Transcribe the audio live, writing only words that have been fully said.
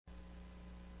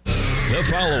The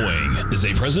following is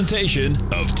a presentation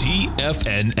of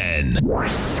TFNN.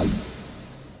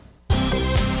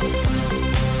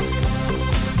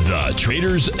 The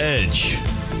Trader's Edge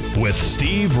with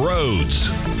Steve Rhodes.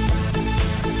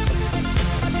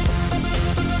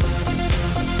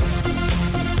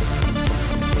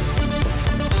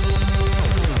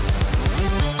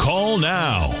 Call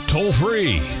now, toll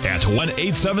free at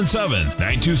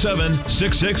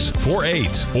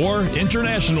 1-877-927-6648 or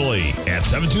internationally at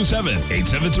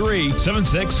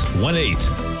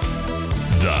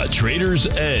 727-873-7618. The Trader's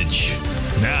Edge.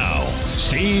 Now,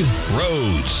 Steve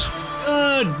Rhodes.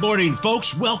 Good morning,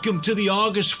 folks. Welcome to the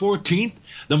August 14th,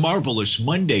 the marvelous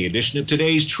Monday edition of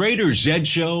today's Trader's Edge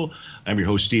Show. I'm your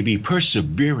host, Stevie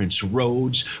Perseverance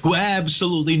Rhodes, who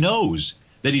absolutely knows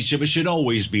that each of us should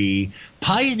always be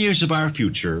pioneers of our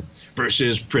future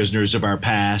versus prisoners of our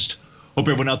past. Hope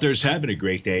everyone out there is having a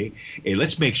great day. Hey,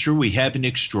 let's make sure we have an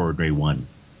extraordinary one.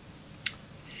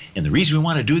 And the reason we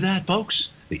want to do that, folks,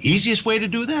 the easiest way to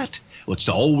do that, well, it's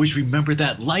to always remember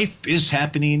that life is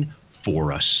happening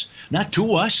for us, not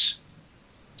to us.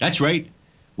 That's right.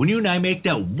 When you and I make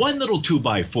that one little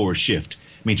 2x4 shift,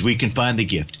 it means we can find the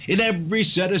gift in every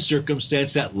set of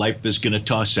circumstance that life is going to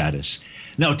toss at us.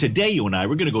 Now, today, you and I,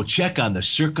 we're going to go check on the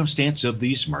circumstance of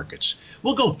these markets.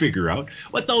 We'll go figure out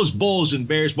what those bulls and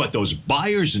bears, what those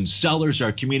buyers and sellers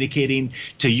are communicating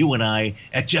to you and I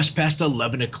at just past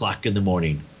 11 o'clock in the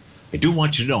morning. I do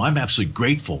want you to know I'm absolutely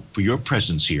grateful for your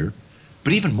presence here.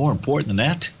 But even more important than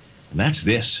that, and that's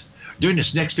this. During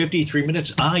this next 53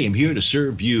 minutes, I am here to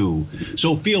serve you.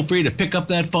 So feel free to pick up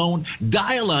that phone,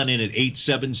 dial on in at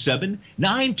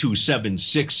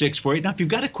 877-927-6648. Now, if you've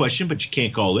got a question but you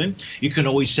can't call in, you can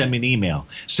always send me an email.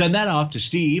 Send that off to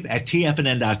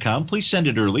steve@tfnn.com. Please send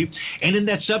it early. And in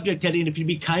that subject heading, if you'd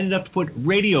be kind enough to put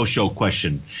radio show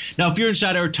question. Now, if you're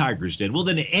inside our Tiger's Den, well,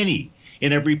 then any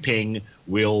and every ping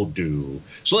will do.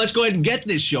 So let's go ahead and get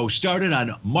this show started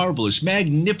on marvelous,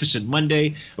 magnificent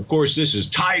Monday. Of course, this is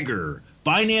Tiger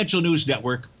Financial News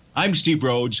Network. I'm Steve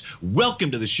Rhodes.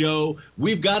 Welcome to the show.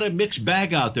 We've got a mixed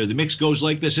bag out there. The mix goes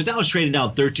like this. The Dow's trading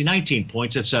down 19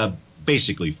 points. That's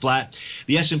basically flat.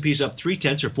 The S&P's up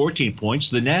 0.3 or 14 points.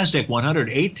 The Nasdaq 100,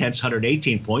 0.8,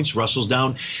 118 points. Russell's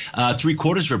down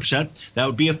 0.75%. That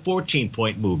would be a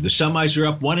 14-point move. The semis are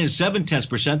up 1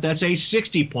 7/10%. That's a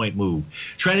 60-point move.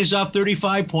 Trend is up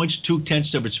 35 points,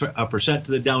 0.2%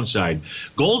 to the downside.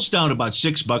 Gold's down about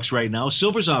 $6 right now.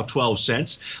 Silver's off 12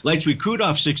 cents. Light sweet crude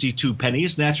off 62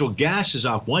 pennies. Natural gas is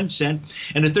off 1 cent.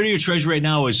 And the 30-year Treasury right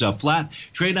now is flat,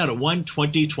 trading out at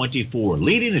 120.24.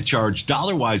 Leading the charge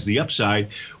dollar-wise, the upside,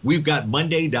 we've got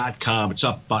Monday.com. It's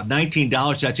up about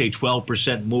 $19. That's a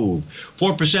 12% move.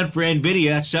 4% for NVIDIA.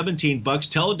 That's $17.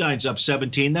 Teledyne's up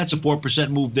 17. That's a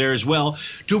 4% move there as well.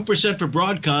 2% for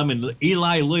Broadcom, and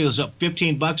Eli Lilly is up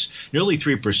 $15, nearly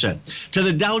 3%. To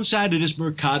the downside, it is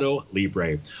Mercado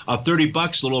Libre, up $30,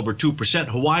 a little over 2%.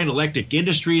 Hawaiian Electric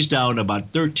Industries down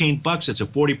about $13. That's a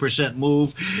 40%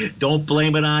 move. Don't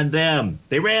blame it on them.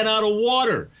 They ran out of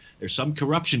water. There's some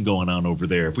corruption going on over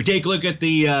there. If we take a look at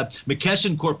the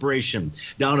McKesson Corporation,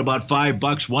 down about $5,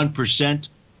 1%.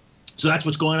 So that's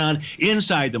what's going on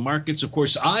inside the markets. Of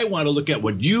course, I want to look at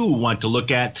what you want to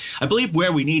look at. I believe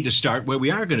where we need to start, where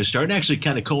we are going to start, and actually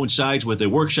kind of coincides with the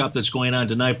workshop that's going on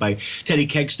tonight by Teddy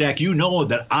Kegstack. You know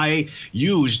that I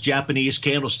use Japanese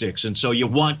candlesticks, and so you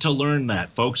want to learn that,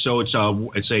 folks. So it's a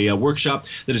workshop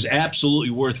that is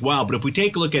absolutely worthwhile. But if we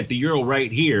take a look at the euro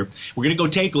right here, we're going to go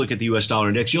take a look at the U.S. dollar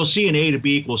index. You'll see an A to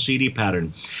B equals CD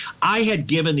pattern. I had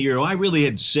given the euro, I really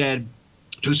had said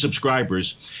to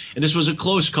subscribers, and this was a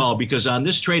close call because on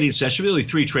this trading session, really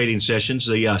 3 trading sessions,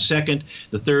 the second,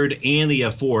 the third, and the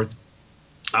fourth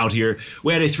out here,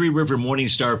 we had a 3-river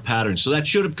Morningstar pattern. So that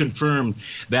should have confirmed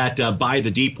that by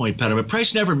the D-point pattern. But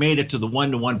price never made it to the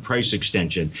 1-to-1 price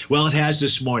extension. Well, it has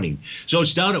this morning. So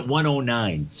it's down at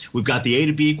 109. We've got the A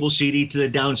to B equals CD to the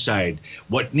downside.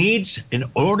 What needs, in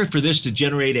order for this to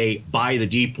generate a buy the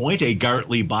D-point, a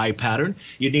Gartley buy pattern,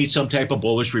 you need some type of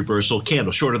bullish reversal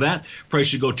candle. Short of that, price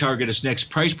should go target its next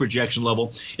price projection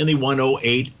level in the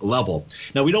 108 level.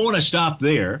 Now, we don't want to stop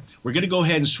there. We're going to go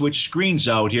ahead and switch screens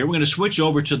out here. We're going to switch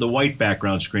over to the white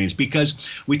background screens because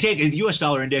we take the U.S.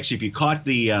 dollar index. If you caught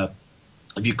the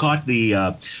If you caught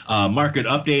the market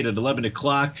update at 11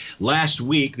 o'clock last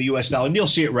week, the U.S. dollar, and you'll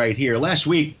see it right here. Last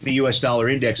week, the U.S. dollar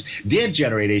index did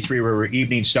generate a three-river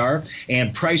evening star,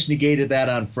 and price negated that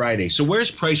on Friday. So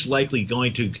where's price likely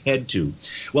going to head to?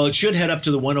 Well, it should head up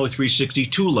to the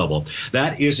 103.62 level.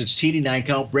 That is its TD9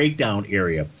 count breakdown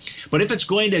area. But if it's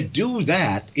going to do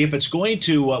that, if it's going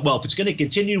to, if it's going to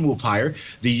continue to move higher,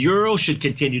 the euro should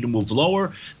continue to move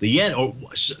lower. The yen, or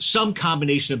some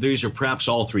combination of these, or perhaps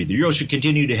all three. The euro should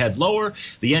continue to head lower.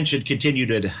 The yen should continue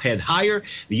to head higher.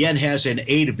 The yen has an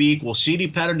A to B equals CD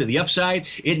pattern to the upside.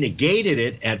 It negated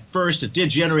it at first. It did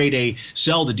generate a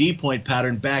sell the D point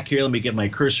pattern back here. Let me get my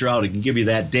cursor out. I can give you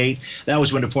that date. That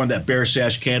was when it formed that bear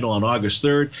sash candle on August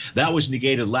 3rd. That was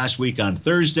negated last week on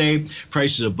Thursday.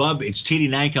 Prices above its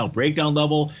TD9 count breakdown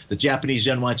level. The Japanese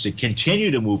yen wants to continue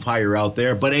to move higher out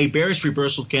there, but a bearish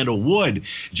reversal candle would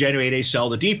generate a sell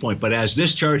the D point. But as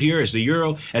this chart here, as the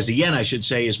yen, I should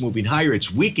say, is moving higher,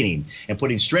 it's weakening and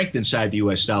putting strength inside the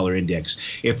U.S. dollar index.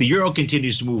 If the euro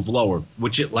continues to move lower,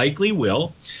 which it likely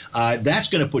will, that's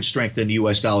going to put strength in the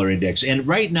U.S. dollar index. And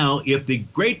right now, if the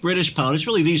Great British Pound, it's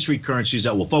really these three currencies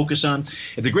that we'll focus on.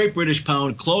 If the Great British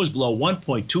Pound closed below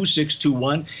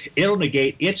 1.2621, it'll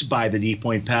negate its buy the D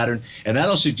point pattern, and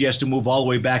that'll suggest to move all the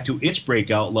way back to its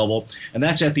breakout level, and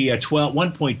that's at the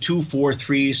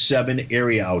 1.2437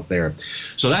 area out there.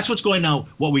 So that's what's going on.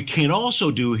 What we can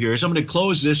also do here is I'm going to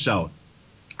close this out.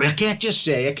 I can't just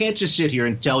sit here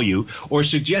and tell you or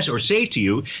suggest or say to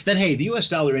you that, hey, the U.S.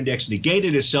 dollar index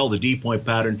negated its sell the D point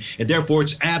pattern, and therefore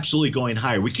it's absolutely going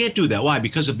higher. We can't do that. Why?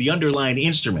 Because of the underlying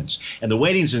instruments and the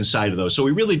weightings inside of those. So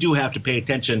we really do have to pay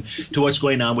attention to what's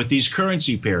going on with these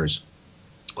currency pairs.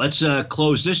 Let's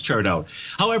close this chart out.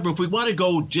 However, if we want to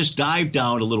go just dive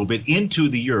down a little bit into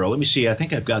the euro, let me see. I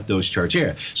think I've got those charts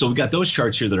here. So we've got those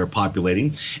charts here that are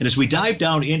populating. And as we dive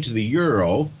down into the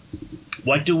euro,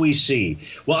 what do we see?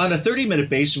 Well, on a 30-minute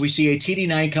basis, we see a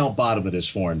TD9 count bottom that is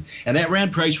formed. And that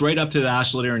ran price right up to the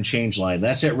oscillator and change line.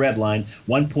 That's that red line.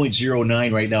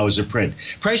 1.09 right now is the print.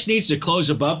 Price needs to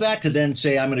close above that to then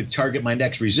say I'm going to target my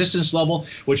next resistance level,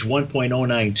 which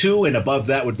 1.092. And above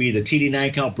that would be the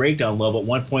TD9 count breakdown level at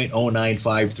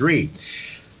 1.0953.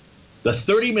 The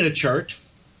 30-minute chart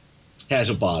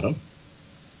has a bottom.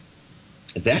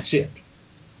 That's it.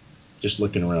 Just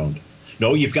looking around.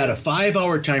 No, you've got a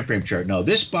 5-hour time frame chart. Now,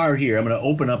 this bar here, I'm going to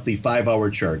open up the 5-hour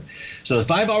chart. So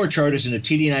the 5-hour chart is in a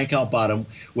TD9 count bottom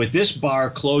with this bar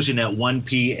closing at 1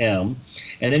 p.m.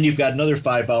 And then you've got another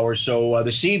 5 hours. So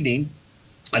this evening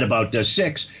at about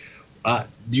 6,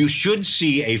 you should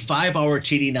see a 5-hour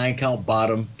TD9 count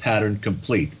bottom pattern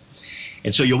complete.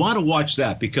 And so you want to watch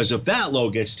that, because if that low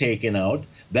gets taken out,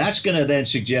 that's going to then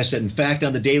suggest that, in fact,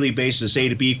 on the daily basis, A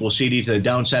to B equals CD to the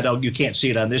downside. You can't see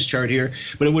it on this chart here,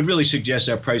 but it would really suggest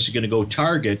that price is going to go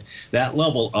target that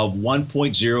level of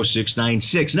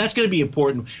 1.0696. And that's going to be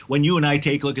important when you and I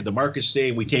take a look at the markets today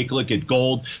and we take a look at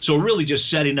gold. So we're really just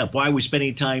setting up. Why are we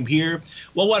spending time here?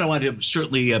 Well, what I want to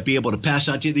certainly be able to pass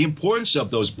on to you, the importance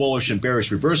of those bullish and bearish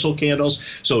reversal candles.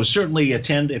 So certainly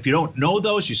attend. If you don't know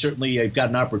those, you certainly have got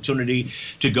an opportunity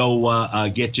to go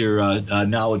get your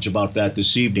knowledge about that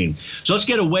this evening. So let's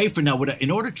get away from now.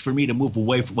 In order for me to move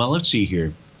away from, well, let's see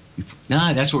here.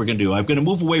 That's what we're going to do. I'm going to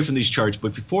move away from these charts,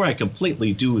 but before I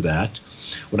completely do that,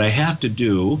 what I have to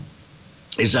do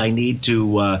is I need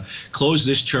to close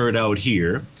this chart out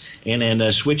here and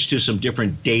then switch to some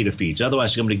different data feeds.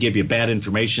 Otherwise, I'm going to give you bad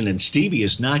information, and Stevie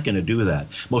is not going to do that.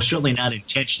 Most certainly not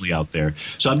intentionally out there.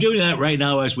 So I'm doing that right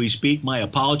now as we speak. My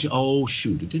apology. Oh,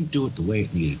 shoot. It didn't do it the way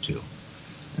it needed to.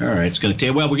 All right, it's going to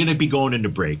take. Well, we're going to be going into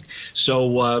break.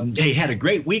 So, hey, had a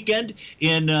great weekend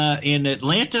in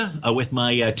Atlanta with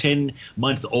my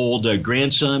 10-month-old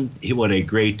grandson. What a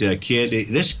great kid!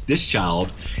 This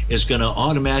child is going to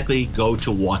automatically go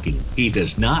to walking. He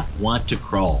does not want to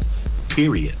crawl.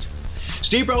 Period.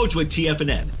 Steve Rhodes with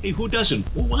TFNN. Hey, who doesn't?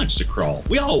 Who wants to crawl?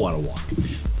 We all want to walk.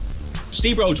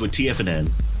 Steve Rhodes with TFNN.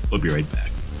 We'll be right back.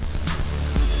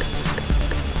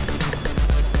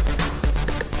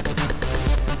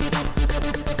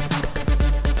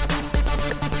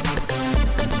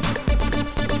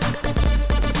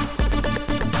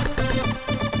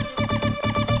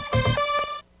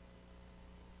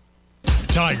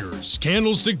 Tigers,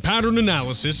 candlestick pattern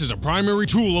analysis is a primary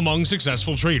tool among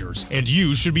successful traders, and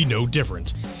you should be no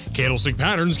different. Candlestick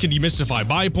patterns can demystify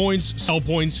buy points, sell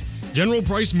points, general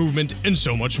price movement, and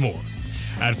so much more.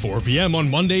 At 4 p.m. on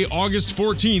Monday, August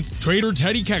 14th, trader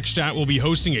Teddy Keckstadt will be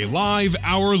hosting a live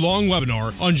hour-long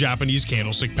webinar on Japanese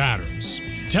candlestick patterns.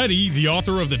 Teddy, the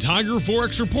author of the Tiger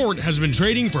Forex Report, has been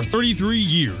trading for 33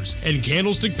 years, and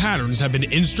candlestick patterns have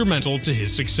been instrumental to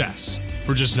his success.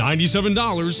 For just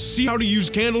 $97, see how to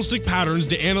use candlestick patterns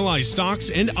to analyze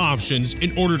stocks and options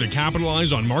in order to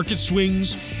capitalize on market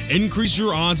swings, increase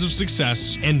your odds of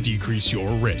success, and decrease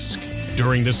your risk.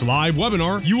 During this live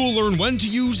webinar, you will learn when to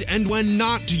use and when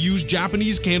not to use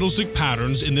Japanese candlestick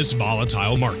patterns in this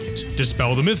volatile market.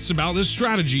 Dispel the myths about this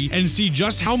strategy and see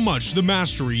just how much the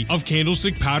mastery of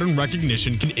candlestick pattern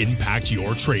recognition can impact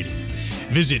your trading.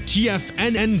 Visit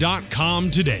TFNN.com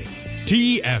today.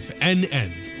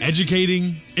 TFNN,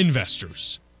 educating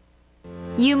investors.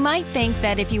 You might think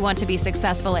that if you want to be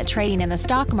successful at trading in the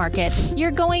stock market,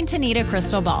 you're going to need a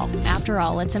crystal ball. After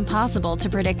all, it's impossible to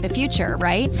predict the future,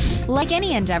 right? Like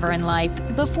any endeavor in life,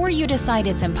 before you decide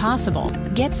it's impossible,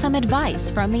 get some advice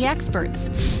from the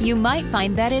experts. You might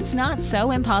find that it's not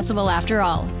so impossible after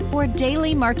all. For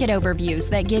daily market overviews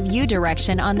that give you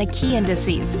direction on the key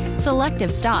indices,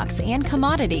 selective stocks, and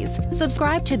commodities,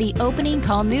 subscribe to the Opening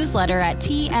Call newsletter at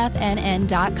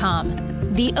TFNN.com.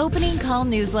 The Opening Call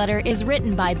newsletter is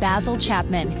written by Basil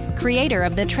Chapman, creator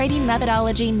of the trading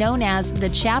methodology known as the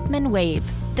Chapman Wave.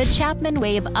 The Chapman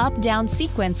Wave up-down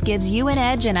sequence gives you an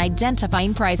edge in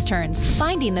identifying price turns,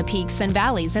 finding the peaks and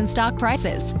valleys in stock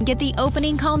prices. Get the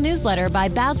Opening Call newsletter by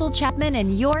Basil Chapman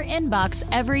in your inbox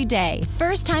every day.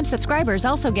 First-time subscribers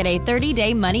also get a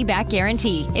 30-day money-back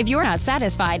guarantee. If you're not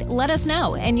satisfied, let us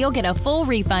know, and you'll get a full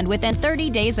refund within 30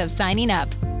 days of signing up.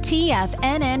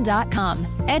 TFNN.com,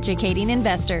 educating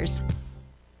investors.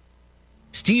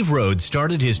 Steve Rhodes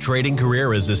started his trading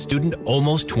career as a student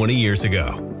almost 20 years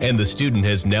ago, and the student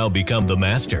has now become the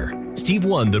master. Steve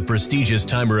won the prestigious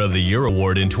Timer of the Year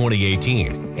award in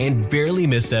 2018 and barely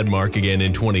missed that mark again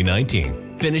in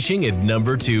 2019, finishing at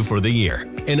number 2 for the year.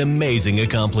 An amazing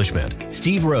accomplishment.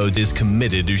 Steve Rhodes is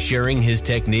committed to sharing his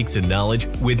techniques and knowledge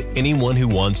with anyone who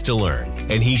wants to learn,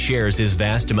 and he shares his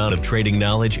vast amount of trading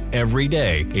knowledge every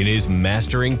day in his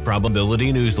Mastering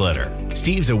Probability newsletter.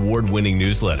 Steve's award-winning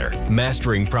newsletter,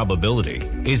 Mastering Probability,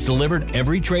 is delivered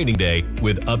every trading day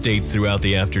with updates throughout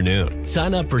the afternoon.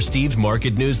 Sign up for Steve's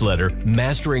market newsletter,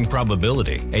 Mastering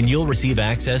Probability, and you'll receive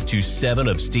access to 7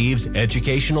 of Steve's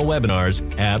educational webinars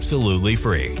absolutely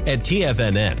free. At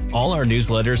TFNN, all our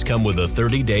newsletters come with a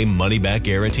 30-day money-back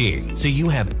guarantee, so you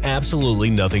have absolutely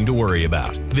nothing to worry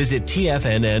about. Visit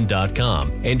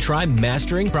TFNN.com and try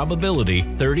Mastering Probability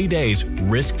 30 days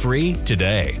risk-free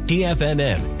today.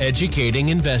 TFNN, educating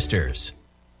investors.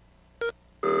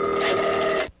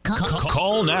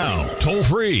 Call now, toll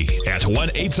free at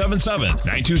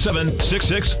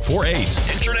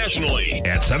 1-877-927-6648. Internationally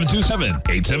at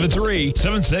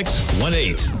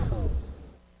 727-873-7618.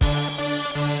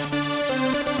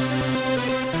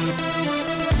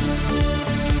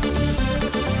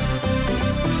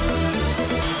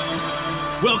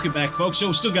 Welcome back, folks. So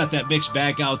we still got that mixed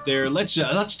bag out there. Let's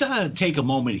take a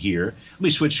moment here. Let me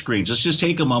switch screens. Let's just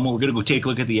take a moment. We're going to go take a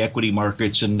look at the equity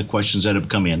markets and the questions that have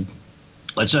come in.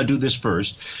 Let's do this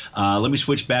first. Let me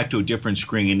switch back to a different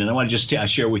screen, and I want to just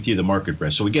share with you the market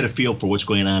breadth, so we get a feel for what's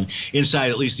going on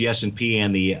inside at least the S&P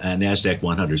and the NASDAQ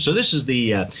 100. So this is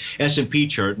the S&P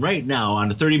chart. Right now,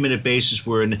 on a 30-minute basis,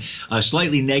 we're in a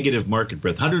slightly negative market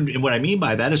breadth. And what I mean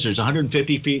by that is there's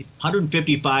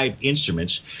 155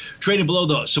 instruments trading below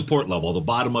the support level, the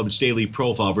bottom of its daily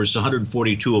profile, versus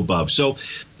 142 above. So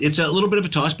it's a little bit of a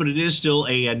toss, but it is still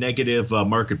a negative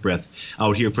market breadth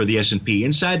out here for the S&P.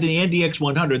 Inside the NDX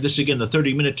 100, this is again the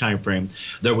 30-minute time frame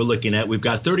that we're looking at. We've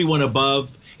got 31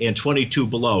 above and 22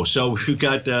 below. So we've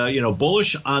got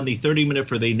bullish on the 30-minute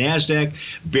for the NASDAQ,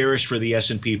 bearish for the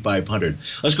S&P 500.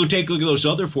 Let's go take a look at those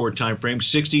other 4 time frames,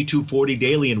 60, 240,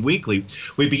 daily, and weekly.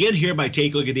 We begin here by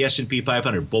taking a look at the S&P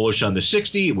 500. Bullish on the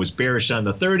 60, it was bearish on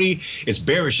the 30, it's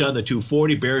bearish on the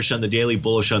 240, bearish on the daily,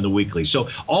 bullish on the weekly. So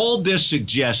all this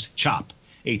suggests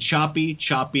a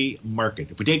choppy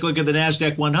market. If we take a look at the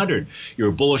NASDAQ 100,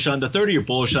 you're bullish on the 30, you're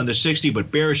bullish on the 60,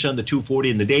 but bearish on the 240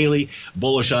 in the daily,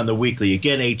 bullish on the weekly.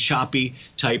 Again, a choppy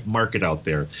type market out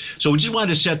there. So we just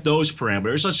wanted to set those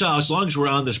parameters. Let's as long as we're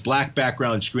on this black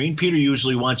background screen, Peter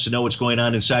usually wants to know what's going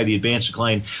on inside the advanced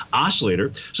decline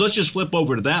oscillator. So let's just flip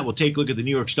over to that. We'll take a look at the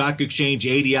New York Stock Exchange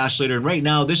 80 oscillator, and right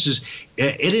now this is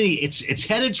it's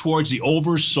headed towards the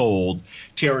oversold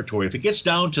territory. If it gets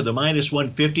down to the minus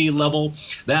 150 level,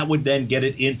 that would then get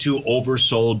it into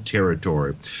oversold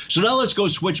territory. So now let's go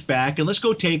switch back and let's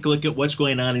go take a look at what's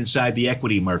going on inside the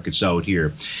equity markets out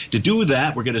here. To do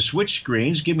that, we're going to switch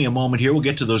screens. Give me a moment here. We'll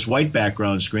get to those white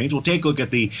background screens. We'll take a look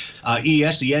at the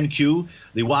ES, the NQ,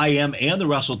 the YM and the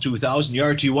Russell 2000, the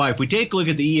RTY. If we take a look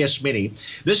at the ES Mini,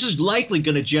 this is likely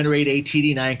going to generate a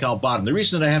TD9 count bottom. The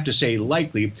reason that I have to say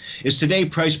likely is today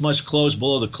price must close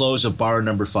below the close of bar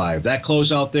number 5. That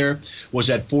close out there was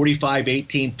at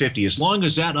 45.1850. As long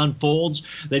as that unfolds,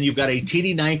 then you've got a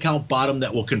TD9 count bottom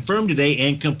that will confirm today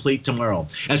and complete tomorrow.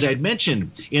 As I had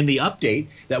mentioned in the update,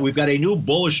 that we've got a new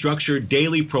bullish structure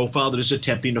daily profile that is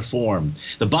attempting to form.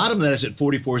 The bottom of that is at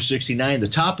 44.69. The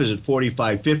top is at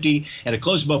 45.50, and it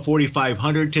closed above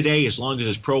 4,500 today. As long as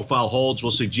this profile holds,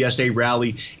 will suggest a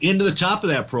rally into the top of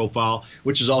that profile,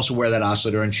 which is also where that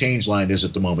oscillator and change line is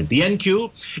at the moment. The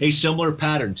NQ, a similar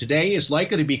pattern. Today is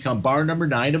likely to become bar number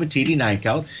 9 of a TD9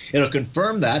 count. It'll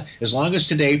confirm that as long as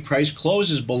today price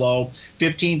closes below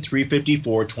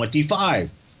 15,354.25.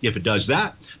 If it does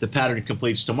that, the pattern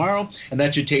completes tomorrow, and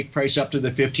that should take price up to the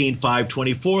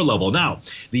 15,524 level. Now,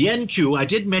 the NQ, I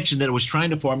did mention that it was trying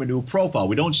to form a new profile.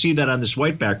 We don't see that on this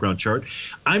white background chart.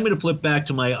 I'm going to flip back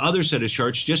to my other set of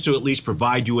charts just to at least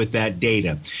provide you with that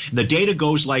data. And the data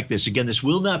goes like this. Again, this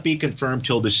will not be confirmed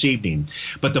till this evening.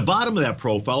 But the bottom of that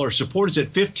profile, or support, is at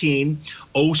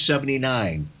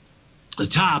 15,079. The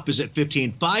top is at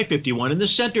 15,551, and the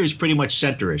center is pretty much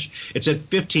centerish. It's at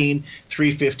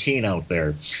 15,315 out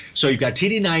there. So you've got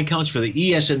TD9 counts for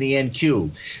the ES and the NQ.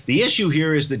 The issue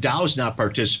here is the Dow's not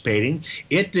participating.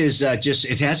 It is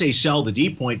it has a sell the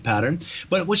D point pattern,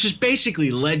 but which has basically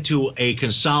led to a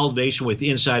consolidation with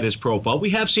inside its profile. We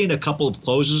have seen a couple of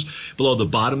closes below the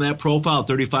bottom of that profile,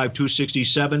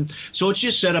 35,267. So it's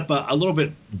just set up a little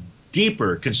bit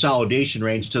deeper consolidation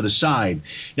range to the side.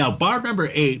 Now, bar number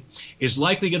 8 is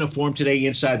likely going to form today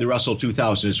inside the Russell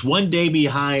 2000. It's one day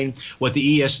behind what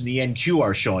the ES and the NQ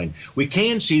are showing. We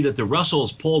can see that the Russell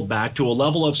is pulled back to a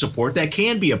level of support that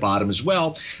can be a bottom as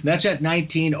well. And that's at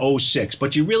 1906.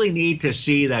 But you really need to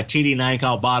see that TD9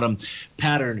 count bottom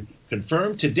pattern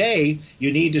confirmed. Today,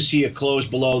 you need to see a close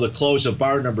below the close of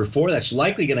bar number 4. That's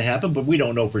likely going to happen, but we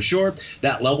don't know for sure.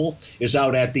 That level is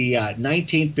out at the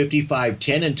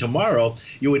 1955.10, and tomorrow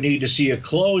you would need to see a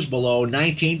close below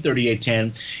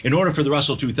 1938.10 in order for the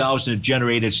Russell 2000 to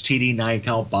generate its TD9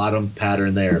 count bottom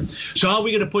pattern there. So how are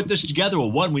we going to put this together?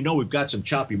 Well, one, we know we've got some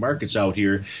choppy markets out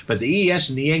here, but the ES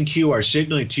and the NQ are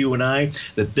signaling to you and I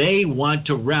that they want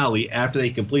to rally after they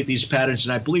complete these patterns,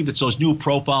 and I believe it's those new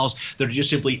profiles that are just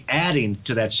simply adding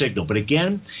to that signal. But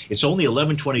again, it's only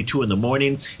 11:22 in the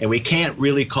morning, and we can't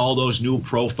really call those new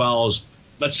profiles.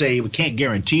 Let's say we can't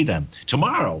guarantee them.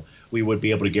 Tomorrow, we would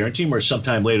be able to guarantee them, or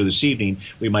sometime later this evening,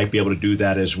 we might be able to do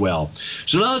that as well.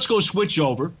 So now let's go switch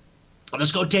over.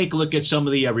 Let's go take a look at some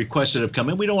of the requests that have come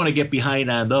in. We don't want to get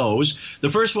behind on those. The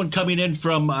first one coming in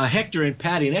from Hector and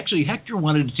Patty. And actually, Hector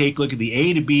wanted to take a look at the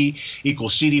A to B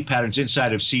equals CD patterns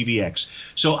inside of CVX.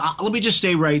 So let me just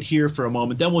stay right here for a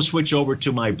moment. Then we'll switch over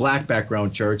to my black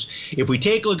background charts. If we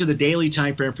take a look at the daily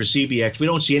time frame for CVX, we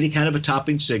don't see any kind of a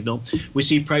topping signal. We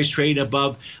see price trading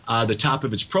above the top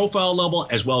of its profile level,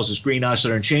 as well as this green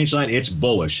oscillator and change line. It's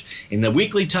bullish. In the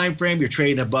weekly time frame, you're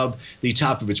trading above the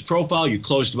top of its profile. You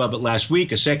closed above it last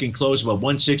week. A second close above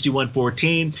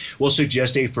 161.14 will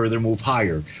suggest a further move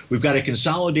higher. We've got a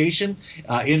consolidation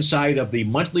inside of the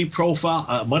monthly profile,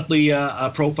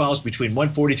 profiles between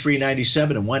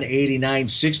 143.97 and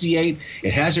 189.68.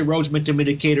 It has a Rhodes momentum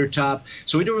indicator top,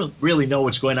 so we don't really know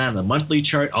what's going on in the monthly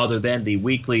chart other than the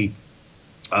weekly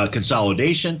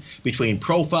consolidation between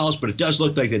profiles, but it does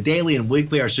look like the daily and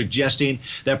weekly are suggesting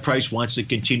that price wants to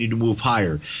continue to move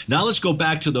higher. Now let's go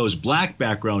back to those black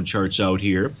background charts out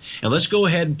here, and let's go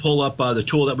ahead and pull up the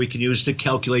tool that we can use to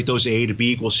calculate those A to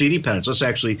B equals CD patterns. Let's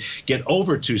actually get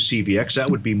over to CVX. That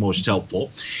would be most helpful.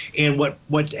 And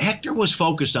what Hector was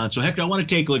focused on, so Hector, I want to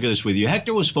take a look at this with you.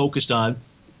 Hector was focused on,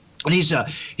 and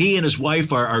he and his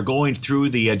wife are going through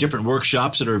the different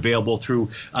workshops that are available through,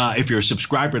 if you're a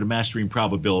subscriber to Mastering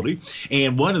Probability.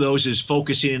 And one of those is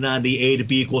focusing in on the A to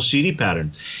B equals CD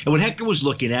pattern. And what Hector was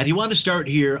looking at, he wanted to start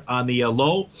here on the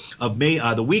low of May,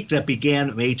 the week that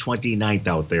began May 29th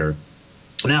out there.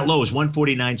 And that low is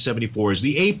 149.74 is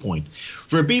the A point.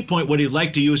 For a B point, what he'd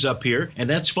like to use up here, and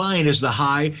that's fine, is the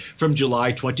high from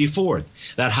July 24th.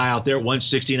 That high out there,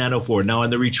 169.04. Now,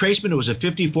 in the retracement, it was a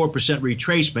 54%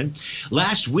 retracement.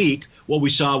 Last week, what we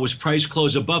saw was price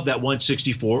close above that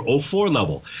 164.04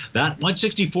 level. That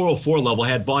 164.04 level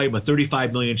had volume of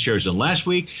 35 million shares. And last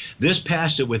week, this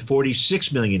passed it with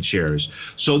 46 million shares.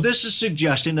 So this is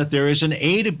suggesting that there is an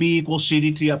A to B equals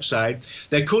CD to the upside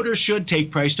that could or should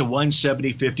take price to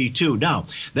 170.52. Now,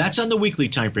 that's on the weekly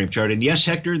time frame chart. And yes,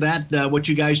 yes, Hector, that what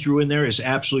you guys drew in there is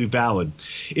absolutely valid.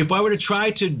 If I were to try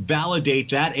to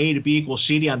validate that A to B equals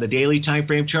CD on the daily time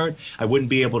frame chart, I wouldn't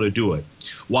be able to do it.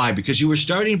 Why? Because you were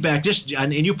starting back,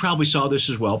 and you probably saw this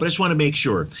as well, but I just want to make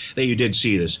sure that you did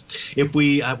see this. If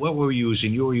we, what were we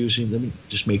using? You were using, let me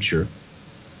just make sure.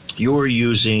 You were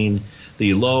using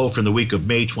the low from the week of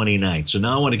May 29th. So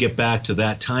now I want to get back to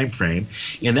that time frame,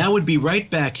 and that would be right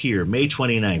back here, May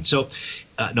 29th. So,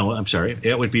 no, I'm sorry,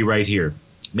 it would be right here.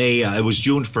 It was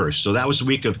June 1st. So that was the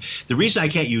week of, the reason I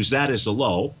can't use that as the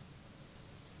low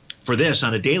for this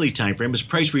on a daily time frame is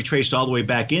price retraced all the way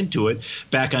back into it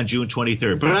back on June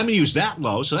 23rd. But I'm going to use that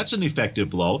low, so that's an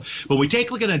effective low. But we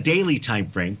take a look at a daily time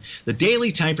frame. The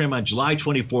daily time frame on July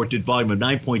 24th did volume of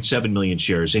 9.7 million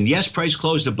shares. And yes, price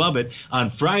closed above it on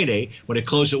Friday when it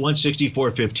closed at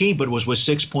 164.15, but it was with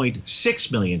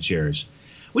 6.6 million shares.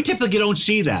 We typically don't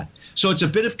see that. So it's a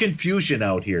bit of confusion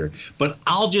out here. But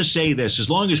I'll just say this. As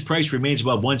long as price remains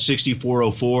above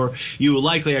 164.04, you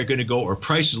likely are going to go, or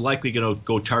price is likely going to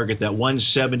go target that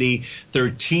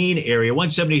 170.13 area,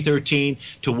 170.13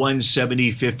 to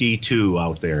 170.52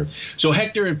 out there. So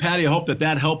Hector and Patty, I hope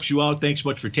that helps you out. Thanks so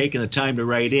much for taking the time to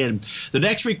write in. The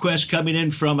next request coming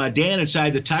in from Dan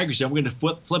inside the Tigers Den. We're going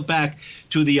to flip back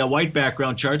to the white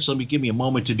background chart. So give me a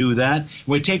moment to do that.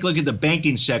 We're going to take a look at the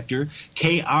banking sector,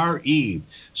 KRE.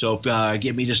 So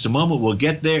give me just a moment. We'll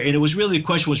get there. And the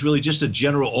question was really just a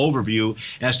general overview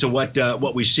as to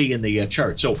what we see in the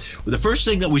chart. So the first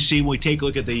thing that we see when we take a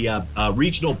look at the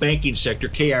regional banking sector,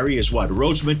 KRE, is what? A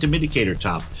Rhodes Momentum Indicator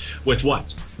top with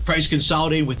what? Price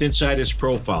consolidating with inside its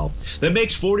profile. That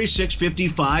makes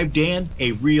 46.55, Dan,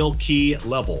 a real key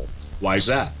level. Why is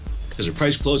that? Because the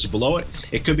price closes below it,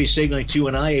 it could be signaling to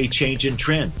an eye a change in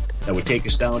trend. That would take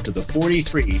us down to the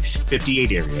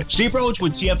 43.58 area. Steve Rhodes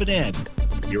with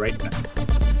TFNN. Be right back.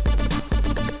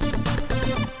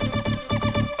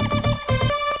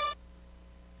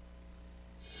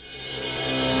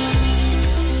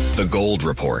 The Gold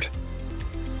Report.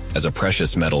 As a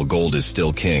precious metal, gold is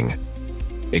still king.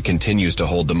 It continues to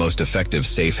hold the most effective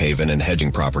safe haven and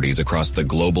hedging properties across the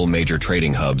global major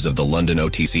trading hubs of the London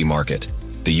OTC market,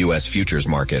 the U.S. futures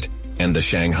market, and the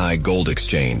Shanghai Gold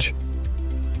Exchange.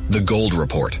 The Gold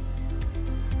Report.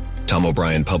 Tom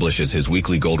O'Brien publishes his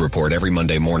weekly gold report every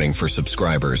Monday morning for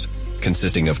subscribers,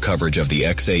 consisting of coverage of the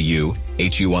XAU,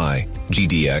 HUI,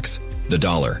 GDX, the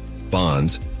dollar,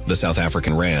 bonds, the South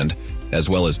African rand, as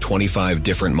well as 25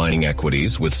 different mining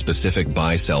equities with specific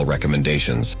buy-sell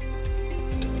recommendations.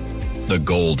 The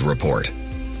Gold Report.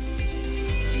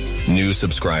 New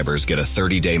subscribers get a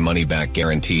 30-day money-back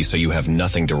guarantee so you have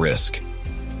nothing to risk.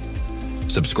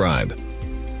 Subscribe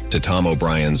to Tom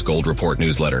O'Brien's Gold Report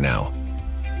newsletter now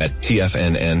at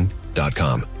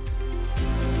TFNN.com.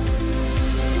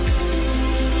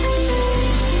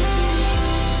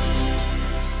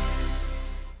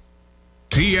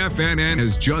 TFNN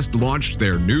has just launched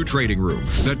their new trading room,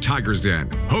 the Tigers Den,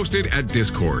 hosted at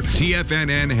Discord.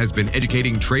 TFNN has been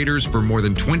educating traders for more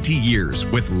than 20 years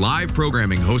with live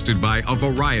programming hosted by a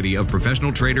variety of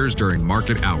professional traders during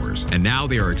market hours. And now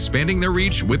they are expanding their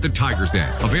reach with the Tigers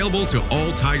Den, available to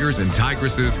all Tigers and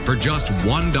Tigresses for just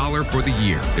 $1 for the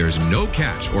year. There's no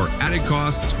catch or added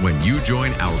costs when you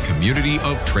join our community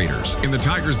of traders. In the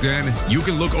Tigers Den, you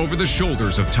can look over the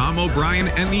shoulders of Tom O'Brien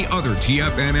and the other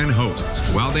TFNN hosts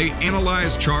while they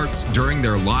analyze charts during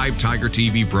their live Tiger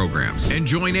TV programs, and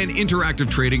join an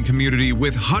interactive trading community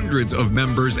with hundreds of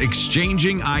members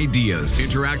exchanging ideas.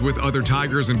 Interact with other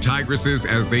Tigers and Tigresses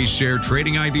as they share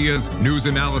trading ideas, news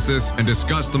analysis, and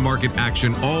discuss the market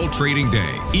action all trading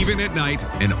day, even at night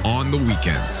and on the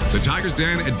weekends. The Tigers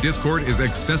Den at Discord is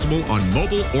accessible on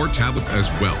mobile or tablets as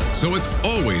well, so it's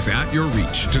always at your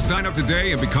reach. To sign up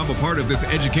today and become a part of this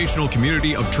educational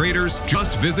community of traders,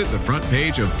 just visit the front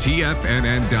page of TFNN.com.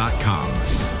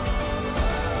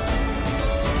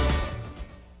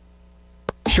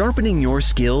 Sharpening your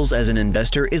skills as an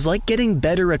investor is like getting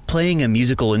better at playing a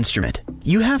musical instrument.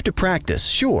 You have to practice,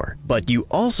 sure, but you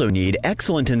also need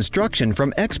excellent instruction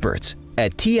from experts.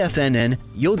 At TFNN,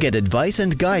 you'll get advice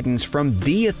and guidance from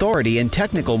the authority in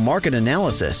technical market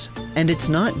analysis. And it's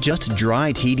not just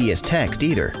dry, tedious text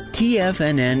either.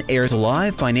 TFNN airs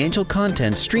live financial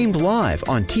content streamed live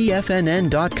on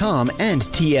TFNN.com and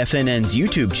TFNN's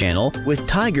YouTube channel with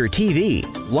Tiger TV,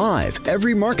 live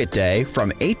every market day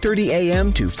from 8:30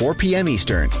 a.m. to 4 p.m.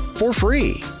 Eastern, for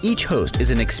free. Each host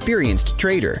is an experienced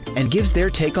trader and gives their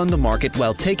take on the market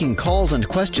while taking calls and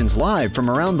questions live from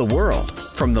around the world.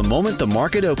 From the moment the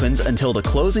market opens until the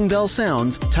closing bell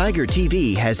sounds, Tiger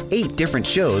TV has 8 different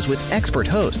shows with expert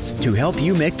hosts to help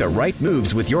you make the right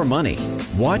moves with your money.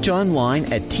 Watch online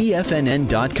at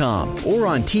TFNN.com or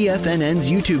on TFNN's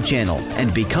YouTube channel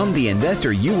and become the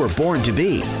investor you were born to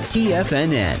be.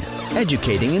 TFNN,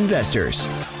 educating investors.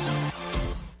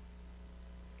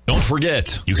 Don't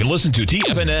forget, you can listen to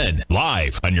TFNN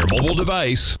live on your mobile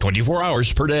device 24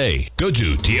 hours per day. Go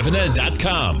to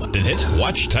TFNN.com, then hit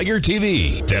Watch Tiger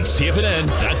TV. That's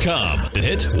TFNN.com, then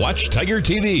hit Watch Tiger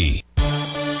TV.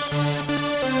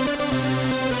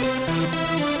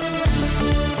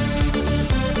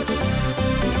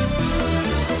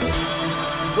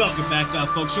 Welcome back,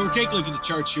 folks. So we're taking a look at the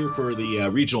charts here for the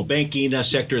regional banking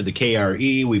sector, the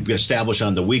KRE. We've established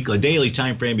on the daily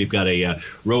time frame, you've got a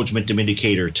Rhodes momentum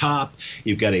indicator top.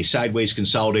 You've got a sideways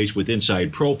consolidation with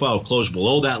inside profile, close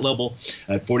below that level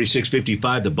at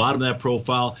 46.55. The bottom of that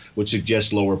profile would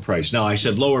suggest lower price. Now, I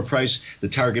said lower price, the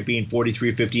target being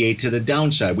 43.58 to the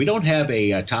downside. We don't have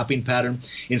a topping pattern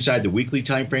inside the weekly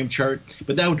time frame chart,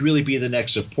 but that would really be the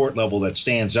next support level that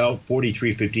stands out,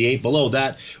 43.58. Below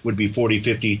that would be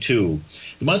 40.52.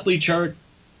 The monthly chart,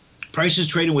 prices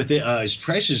trading with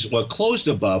prices closed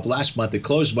above last month. It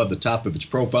closed above the top of its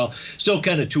profile. Still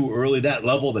kind of too early. That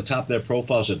level, the top of that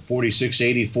profile is at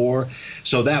 46.84.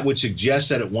 So that would suggest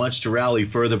that it wants to rally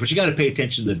further. But you got to pay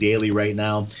attention to the daily right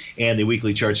now and the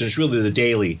weekly charts. And it's really the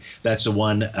daily that's the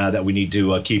one that we need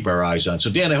to keep our eyes on. So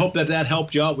Dan, I hope that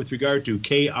helped you out with regard to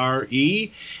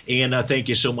KRE. And thank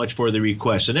you so much for the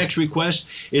request. The next request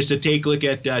is to take a look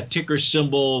at ticker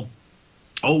symbol.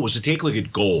 Was to take a look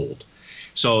at gold.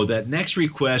 So that next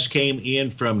request came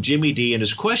in from Jimmy D, and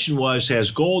his question was,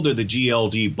 has gold or the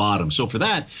GLD bottom? So for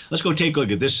that, let's go take a look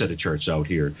at this set of charts out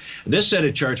here. This set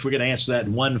of charts, we're going to answer that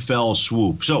in one fell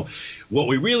swoop. So what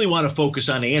we really want to focus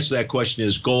on to answer that question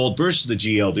is gold versus the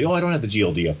GLD. I don't have the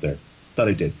GLD up there. Thought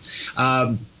I did.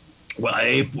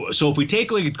 So if we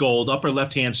take a look at gold, upper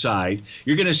left-hand side,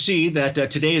 you're going to see that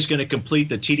today is going to complete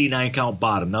the TD9 count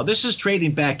bottom. Now, this is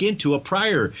trading back into a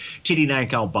prior TD9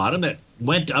 count bottom that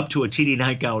went up to a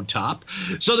TD9 count top.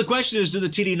 So the question is, do the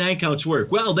TD9 counts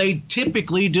work? Well, they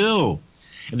typically do.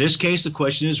 In this case, the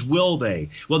question is, will they?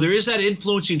 Well, there is that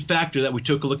influencing factor that we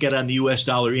took a look at on the U.S.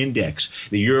 dollar index.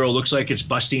 The euro looks like it's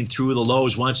busting through the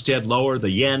lows, wants to head lower. The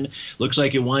yen looks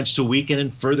like it wants to weaken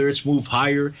and further its move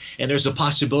higher. And there's a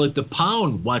possibility the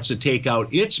pound wants to take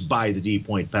out its buy the D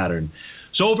point pattern.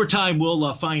 So over time,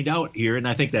 we'll find out here, and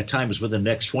I think that time is within the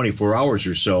next 24 hours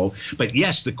or so. But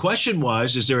yes, the question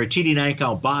was, is there a TD9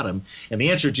 count bottom? And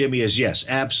the answer, Jimmy, is yes,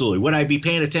 absolutely. Would I be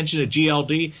paying attention to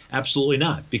GLD? Absolutely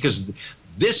not, because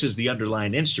this is the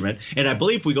underlying instrument. And I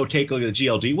believe if we go take a look at the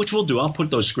GLD, which we'll do, I'll put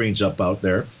those screens up out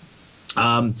there.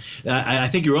 I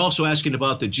think you're also asking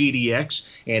about the GDX,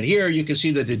 and here you can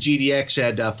see that the GDX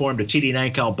had formed a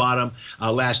TD9 count bottom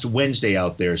last Wednesday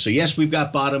out there. So yes, we've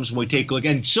got bottoms when we take a look.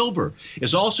 And silver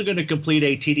is also going to complete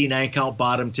a TD9 count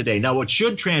bottom today. Now, what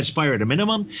should transpire at a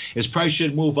minimum is price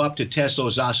should move up to test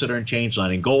those oscillator and change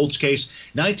line. In gold's case,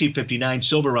 1959,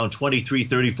 silver around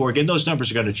 23.34. Again, those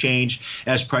numbers are going to change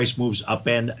as price moves up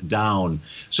and down.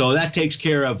 So that takes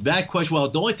care of that question. Well,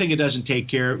 the only thing it doesn't take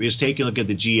care of is taking a look at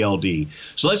the GLD.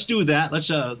 So let's do that.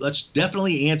 Let's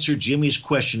definitely answer Jimmy's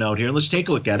question out here, and let's take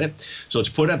a look at it. So let's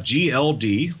put up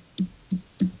GLD,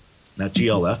 not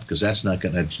GLF, because that's not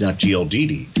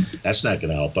GLDD. That's not going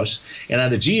to help us. And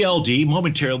on the GLD,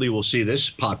 momentarily we'll see this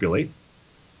populate.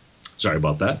 Sorry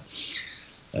about that.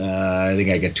 I think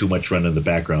I got too much running in the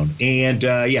background. And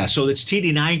so it's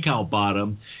TD9 count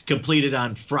bottom completed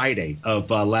on Friday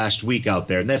of last week out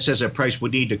there. And that says that price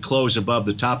would need to close above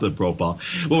the top of the profile.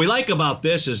 What we like about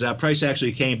this is that price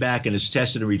actually came back and is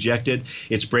tested and rejected.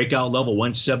 It's breakout level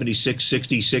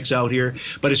 176.66 out here.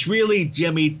 But it's really,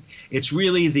 Jimmy, it's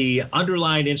really the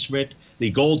underlying instrument, the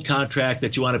gold contract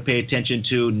that you want to pay attention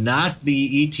to, not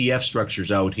the ETF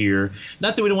structures out here.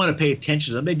 Not that we don't want to pay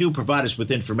attention to them. They do provide us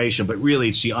with information, but really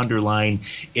it's the underlying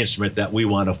instrument that we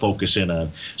want to focus in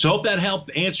on. So I hope that helped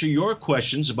answer your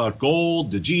questions about gold,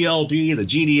 the GLD, the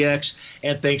GDX,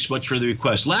 and thanks so much for the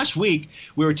request. Last week,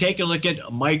 we were taking a look at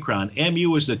Micron.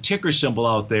 MU is the ticker symbol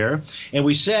out there, and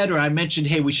we said, or I mentioned,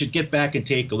 hey, we should get back and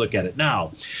take a look at it.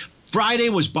 Now, Friday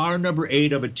was bar number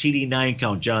 8 of a TD9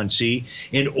 count, John C.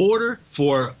 In order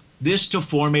for this to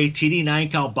form a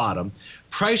TD9 count bottom,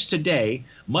 price today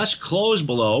must close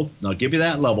below, and I'll give you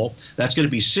that level, that's going to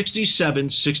be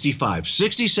 67.65.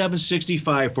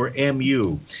 67.65 for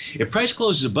MU. If price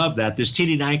closes above that, this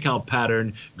TD9 count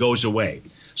pattern goes away.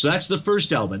 So that's the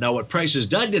first element. Now, what price has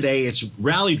done today, it's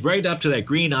rallied right up to that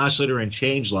green oscillator and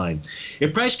change line.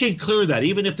 If price can clear that,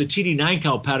 even if the TD9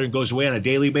 count pattern goes away on a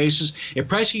daily basis, if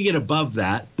price can get above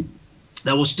that,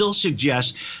 that will still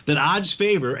suggest that odds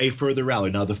favor a further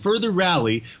rally. Now, the further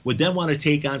rally would then want to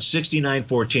take on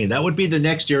 69.14. That would be the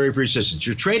next area of resistance.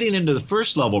 You're trading into the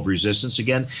first level of resistance.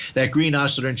 Again, that green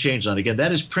oscillator and change line. Again,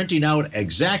 that is printing out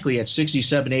exactly at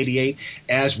 67.88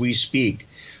 as we speak.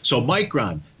 So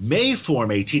Micron may form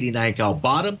a TD9 cal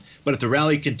bottom, but if the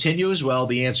rally continues, well,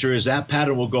 the answer is that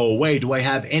pattern will go away. Do I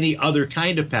have any other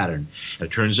kind of pattern?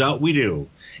 It turns out we do.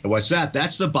 And what's that?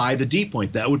 That's the buy the D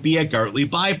point. That would be a Gartley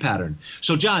buy pattern.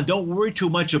 So, John, don't worry too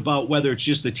much about whether it's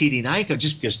just the TD9,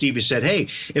 just because Stevie said, hey,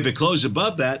 if it closes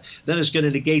above that, then it's going to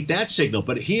negate that signal.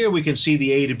 But here we can see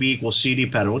the A to B equals CD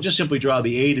pattern. We'll just simply draw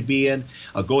the A to B in.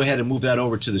 I'll go ahead and move that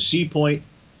over to the C point.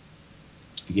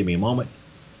 Give me a moment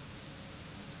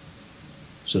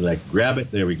so that I can grab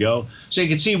it. There we go. So you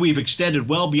can see we've extended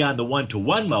well beyond the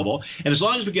 1-to-1 level. And as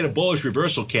long as we get a bullish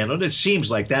reversal candle, and it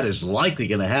seems like that is likely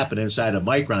going to happen inside of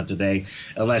Micron today,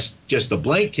 unless just the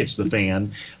blank hits the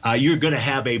fan, you're going to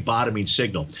have a bottoming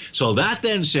signal. So that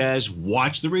then says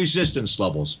watch the resistance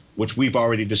levels, which we've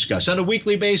already discussed. On a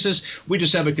weekly basis, we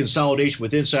just have a consolidation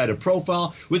with inside a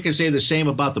profile. We can say the same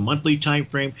about the monthly time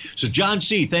frame. So John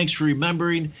C., thanks for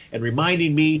remembering and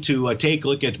reminding me to take a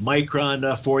look at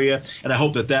Micron for you, and I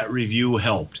hope that review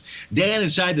helped. Dan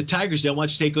inside the Tigers Den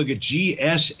wants to take a look at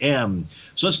GSM.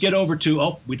 So let's get over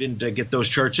to, we didn't get those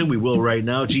charts in. We will right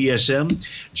now. GSM.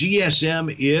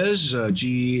 GSM is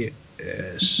GSM.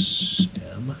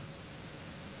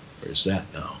 Where's that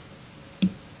now?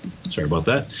 Sorry about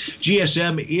that.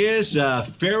 GSM is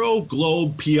Faro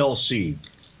Globe PLC.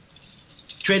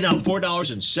 Trading out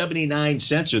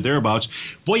 $4.79 or thereabouts.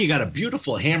 Boy, you got a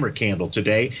beautiful hammer candle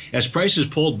today as prices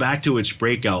pulled back to its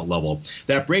breakout level.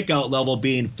 That breakout level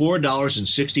being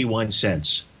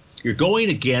 $4.61. You're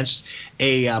going against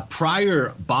a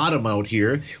prior bottom out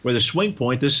here where the swing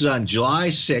point, this is on July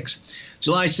 6th.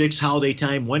 July 6th, holiday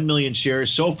time, 1 million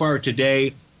shares. So far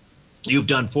today, you've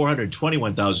done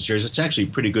 421,000 shares. It's actually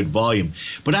pretty good volume.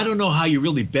 But I don't know how you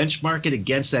really benchmark it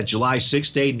against that July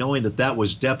 6th day, knowing that that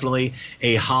was definitely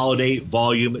a holiday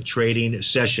volume trading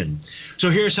session. So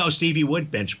here's how Stevie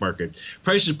would benchmark it.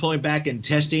 Price is pulling back and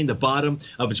testing the bottom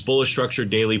of its bullish structure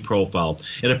daily profile.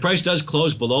 And if price does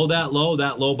close below that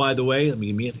low, by the way, let me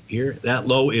give me it here. That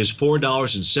low is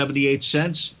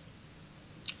 $4.78.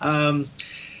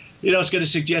 It's going to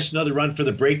suggest another run for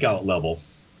the breakout level.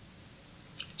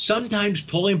 Sometimes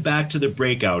pulling back to the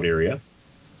breakout area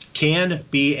can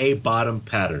be a bottom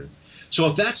pattern. So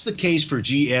if that's the case for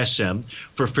GSM,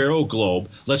 for Faro Globe,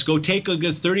 let's go take a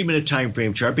good 30-minute time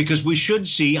frame chart, because we should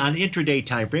see on intraday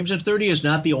time frames, and 30 is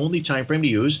not the only time frame to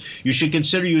use. You should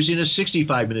consider using a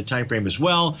 65-minute time frame as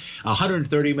well,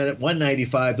 130-minute,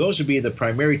 195. Those would be the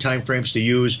primary time frames to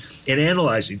use in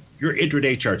analyzing your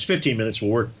intraday charts. 15 minutes will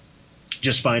work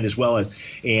just fine as well,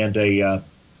 and a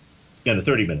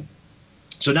 30-minute.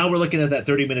 So now we're looking at that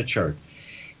 30-minute chart.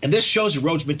 And this shows a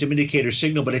Rhodes Momentum Indicator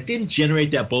signal, but it didn't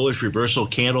generate that bullish reversal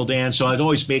candle, Dan, so it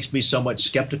always makes me somewhat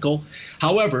skeptical.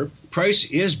 However, price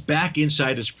is back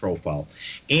inside its profile.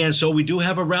 And so we do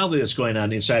have a rally that's going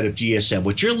on inside of GSM.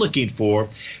 What you're looking for,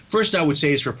 first I would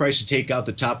say, is for price to take out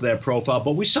the top of that profile,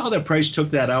 but we saw that price took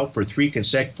that out for 4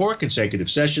 consecutive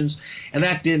sessions, and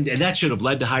that didn't, and that should have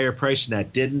led to higher price, and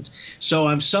that didn't. So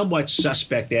I'm somewhat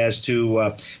suspect as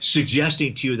to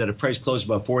suggesting to you that if price closes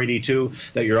above 482,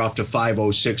 that you're off to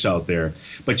 506 out there.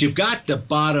 But you've got the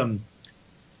bottom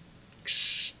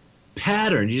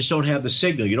pattern. You just don't have the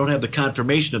signal. You don't have the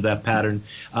confirmation of that pattern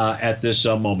at this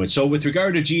moment. So with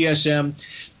regard to GSM,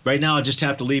 right now I just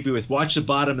have to leave you with watch the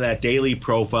bottom of that daily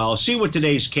profile. See what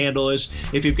today's candle is.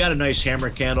 If you've got a nice hammer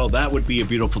candle, that would be a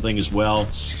beautiful thing as well.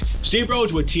 Steve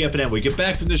Rhodes with TFNN. When we get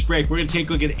back from this break, we're going to take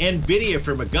a look at NVIDIA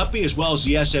for McGuppy as well as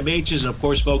the SMHs. And, of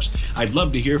course, folks, I'd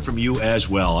love to hear from you as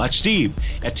well. That's Steve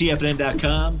at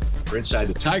TFNN.com. We're inside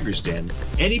the Tiger's Den.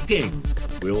 Any ping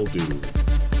will do.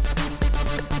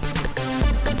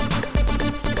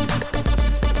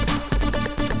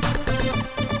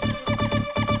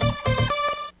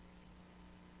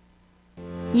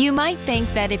 You might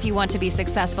think that if you want to be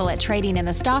successful at trading in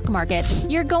the stock market,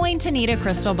 you're going to need a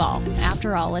crystal ball.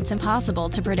 After all, it's impossible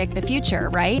to predict the future,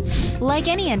 right? Like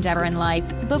any endeavor in life,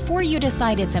 before you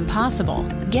decide it's impossible,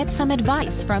 get some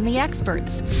advice from the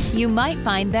experts. You might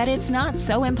find that it's not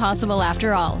so impossible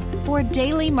after all. For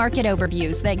daily market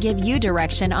overviews that give you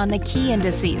direction on the key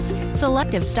indices,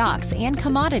 selective stocks, and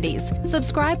commodities,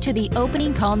 subscribe to the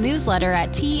Opening Call newsletter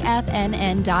at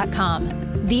TFNN.com.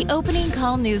 The Opening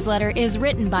Call newsletter is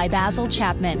written by Basil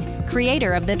Chapman,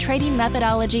 creator of the trading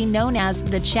methodology known as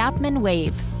the Chapman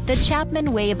Wave. The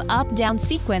Chapman Wave up-down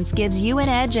sequence gives you an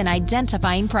edge in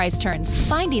identifying price turns,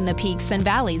 finding the peaks and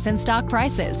valleys in stock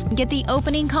prices. Get the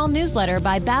opening call newsletter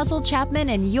by Basil Chapman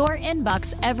in your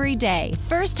inbox every day.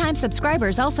 First-time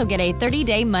subscribers also get a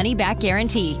 30-day money-back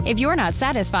guarantee. If you're not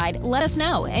satisfied, let us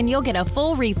know, and you'll get a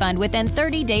full refund within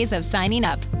 30 days of signing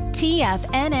up.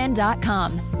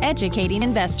 TFNN.com, educating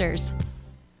investors.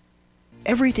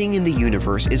 Everything in the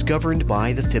universe is governed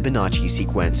by the Fibonacci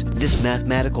sequence. This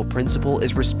mathematical principle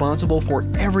is responsible for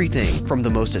everything from the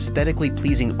most aesthetically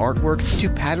pleasing artwork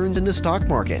to patterns in the stock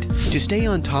market. To stay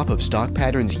on top of stock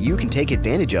patterns you can take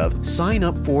advantage of, sign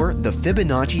up for the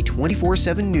Fibonacci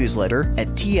 24/7 newsletter at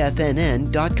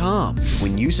TFNN.com.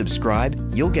 When you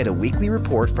subscribe, you'll get a weekly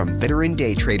report from veteran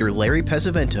day trader Larry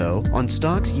Pesavento on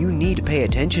stocks you need to pay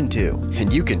attention to.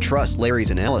 And you can trust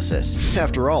Larry's analysis.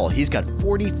 After all, he's got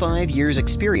 45 years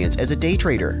experience as a day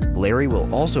trader. Larry will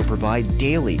also provide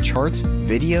daily charts,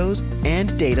 videos,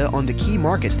 and data on the key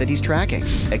markets that he's tracking.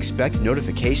 Expect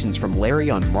notifications from Larry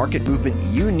on market movement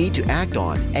you need to act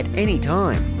on at any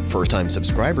time. First-time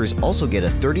subscribers also get a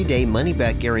 30-day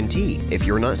money-back guarantee. If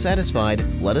you're not satisfied,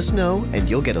 let us know and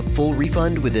you'll get a full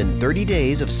refund within 30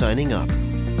 days of signing up.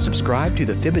 Subscribe to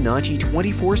the Fibonacci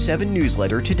 24/7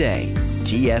 newsletter today.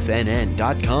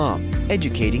 TFNN.com,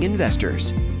 educating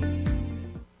investors.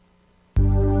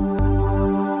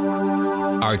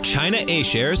 Are China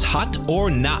A-shares hot or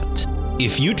not?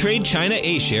 If you trade China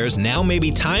A-shares, now may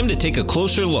be time to take a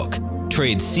closer look.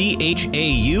 Trade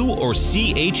CHAU or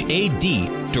CHAD,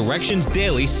 Directions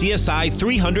Daily CSI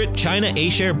 300 China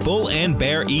A-share Bull and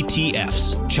Bear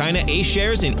ETFs. China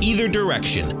A-shares in either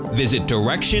direction. Visit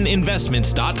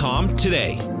directioninvestments.com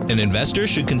today. An investor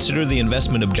should consider the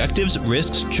investment objectives,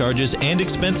 risks, charges, and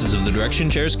expenses of the Direction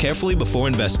shares carefully before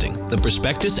investing. The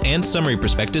prospectus and summary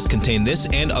prospectus contain this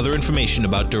and other information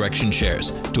about Direction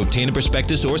shares. To obtain a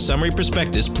prospectus or summary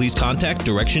prospectus, please contact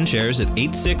Direction shares at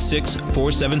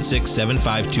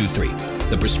 866-476-7523.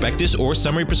 The prospectus or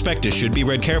summary prospectus should be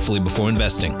read carefully before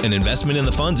investing. An investment in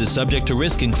the funds is subject to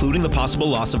risk, including the possible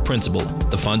loss of principal.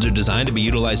 The funds are designed to be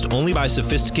utilized only by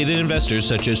sophisticated investors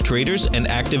such as traders and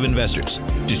active investors.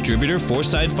 Distributor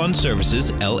Foreside Fund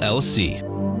Services, LLC.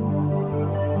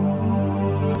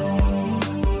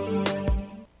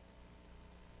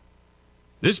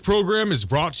 This program is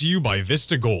brought to you by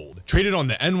Vista Gold, traded on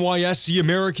the NYSE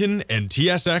American and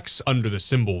TSX under the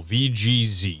symbol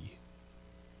VGZ.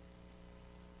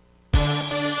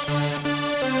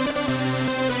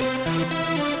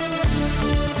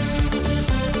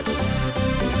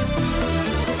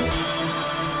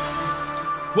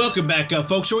 Welcome back,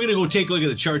 folks. So we're going to go take a look at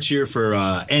the charts here for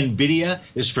NVIDIA.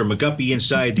 This is for McGuppy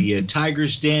inside the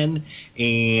Tiger's Den.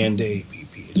 And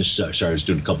sorry, I was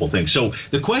doing a couple of things. So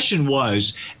the question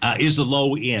was, is the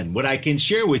low in? What I can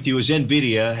share with you is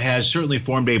NVIDIA has certainly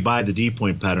formed a buy the D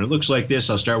point pattern. It looks like this.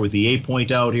 I'll start with the A point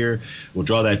out here. We'll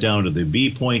draw that down to the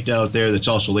B point out there. That's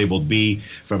also labeled B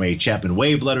from a Chapman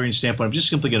wave lettering standpoint. I'm just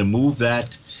simply going to move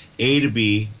that A to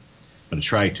B. I'm going to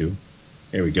try to.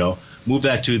 There we go. Move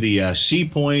that to the C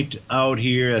point out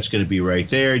here. That's going to be right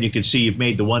there. And you can see you've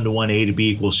made the 1-to-1 A to B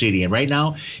equals CD. And right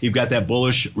now, you've got that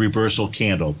bullish reversal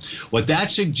candle. What that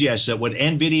suggests that what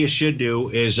NVIDIA should do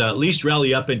is at least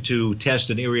rally up into test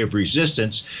an area of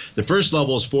resistance. The first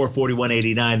level is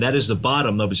 441.89. That is the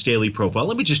bottom of its daily profile.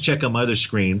 Let me just check on my other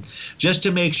screen just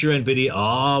to make sure NVIDIA,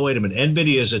 oh, wait a minute.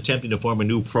 NVIDIA is attempting to form a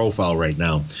new profile right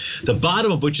now. The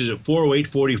bottom of which is at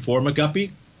 408.44, McGuppy.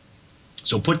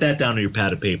 So put that down on your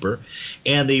pad of paper.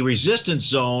 And the resistance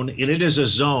zone, and it is a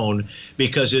zone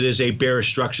because it is a bearish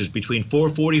structures between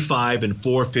 445 and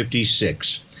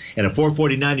 456. And at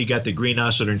 449, you got the green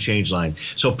oscillator and change line.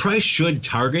 So price should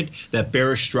target that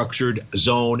bearish structured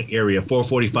zone area,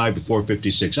 445 to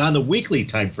 456. On the weekly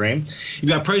time frame, you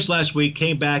got price last week,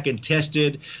 came back and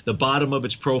tested the bottom of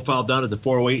its profile down at the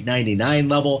 408.99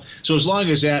 level. So as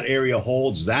long as that area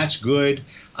holds, that's good.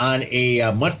 On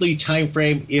a monthly time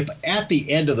frame, if at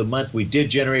the end of the month we did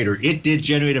generate, or it did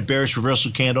generate a bearish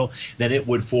reversal candle, then it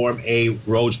would form a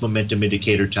Rhodes momentum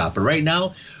indicator top. But right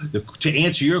now, to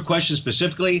answer your question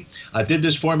specifically, did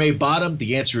this form a bottom?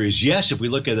 The answer is yes. If we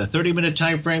look at the 30-minute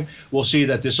time frame, we'll see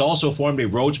that this also formed a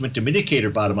Rhodes momentum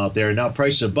indicator bottom out there. And now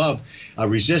price above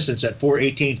resistance at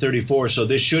 418.34. So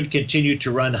this should continue to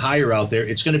run higher out there.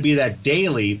 It's going to be that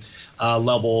daily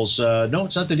levels. No,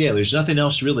 it's not the daily. There's nothing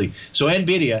else really. So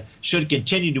NVIDIA should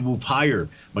continue to move higher,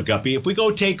 McGuppy. If we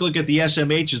go take a look at the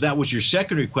SMHs, that was your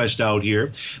second request out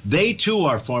here. They too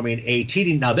are forming a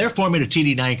TD. Now they're forming a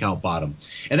TD9 count bottom,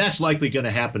 and that's likely going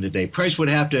to happen today. Price would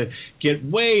have to get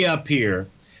way up here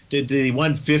the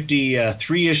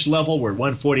 153-ish level. We're at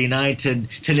 149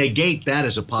 to negate that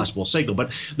as a possible signal.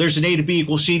 But there's an A to B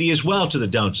equals CD as well to the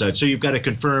downside. So you've got a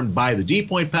confirmed buy the D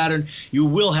point pattern. You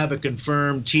will have a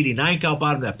confirmed TD9 count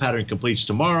bottom. That pattern completes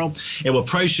tomorrow. And what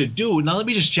price should do, now let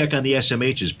me just check on the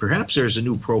SMHs. Perhaps there's a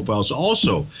new profiles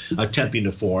also attempting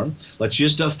to form. Let's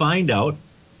just find out.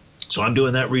 So I'm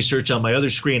doing that research on my other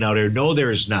screen out here. No,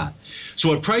 there is not. So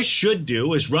what price should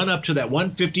do is run up to that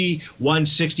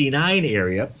 150-169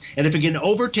 area. And if it can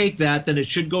overtake that, then it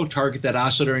should go target that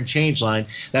oscillator and change line.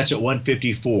 That's at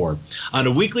 154. On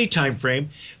a weekly time frame,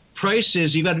 price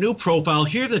is, you've got a new profile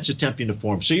here that's attempting to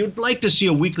form. So you'd like to see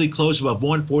a weekly close above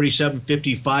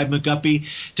 147.55,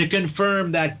 McGuppy, to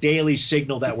confirm that daily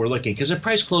signal that we're looking. Because if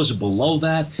price closes below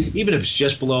that, even if it's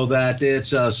just below that,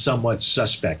 it's somewhat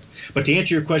suspect. But to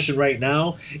answer your question right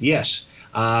now, yes.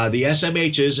 The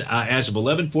SMHs, as of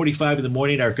 11:45 in the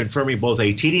morning, are confirming both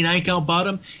a TD9 count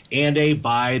bottom and a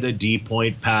buy the D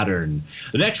point pattern.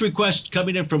 The next request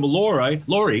coming in from Lori.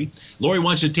 Lori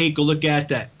wants to take a look at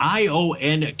the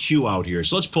IONQ out here.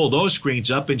 So let's pull those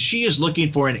screens up, and she is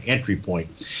looking for an entry point.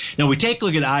 Now we take a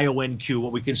look at IONQ.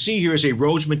 What we can see here is a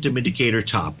Rhodes momentum indicator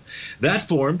top. That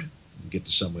formed, let me get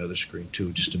to some of the other screen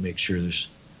too, just to make sure there's,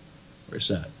 where's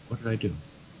that? What did I do?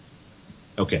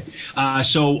 Okay,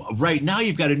 so right now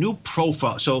you've got a new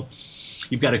profile. So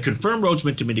you've got a confirmed Rhodes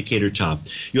momentum indicator top.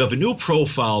 You have a new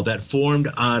profile that formed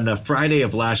on Friday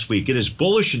of last week. It is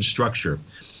bullish in structure.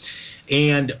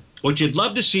 And what you'd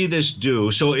love to see this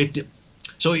do, so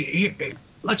here,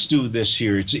 let's do this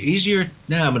here. It's easier.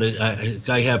 Now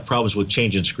I have problems with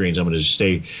changing screens. I'm going to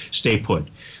stay put.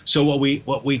 So what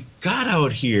we got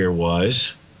out here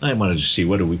was, I wanted to see,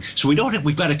 so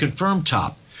we've got a confirmed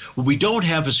top. What we don't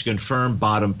have is a confirmed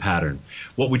bottom pattern.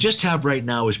 What we just have right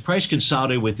now is price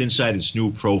consolidated with inside its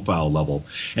new profile level.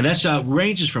 And that's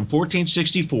ranges from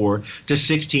 1464 to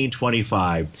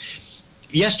 1625.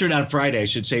 Yesterday, on Friday, I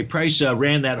should say, price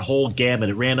ran that whole gamut.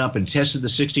 It ran up and tested the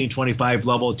 1625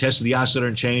 level, tested the oscillator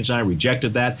and change line,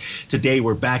 rejected that. Today,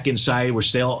 we're back inside. We're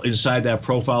still inside that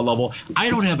profile level. I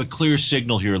don't have a clear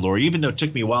signal here, Lori, even though it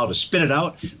took me a while to spin it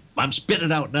out. I'm spitting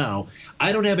it out now.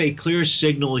 I don't have a clear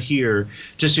signal here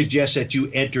to suggest that you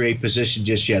enter a position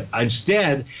just yet.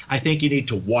 Instead, I think you need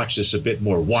to watch this a bit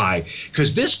more. Why?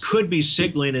 Because this could be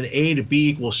signaling an A to B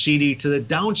equals CD to the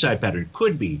downside pattern.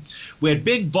 Could be. We had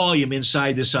big volume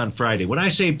inside this on Friday. When I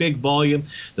say big volume,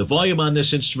 the volume on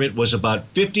this instrument was about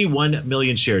 51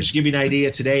 million shares. To give you an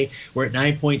idea, today we're at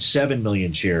 9.7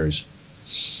 million shares.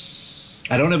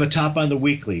 I don't have a top on the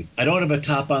weekly. I don't have a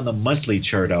top on the monthly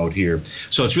chart out here.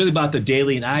 So it's really about the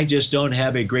daily, and I just don't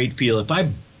have a great feel. If I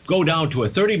go down to a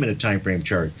 30-minute time frame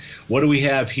chart, what do we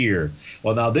have here?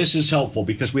 Well, now this is helpful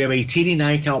because we have a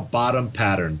TD9 count bottom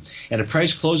pattern. And if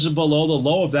price closes below the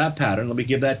low of that pattern, let me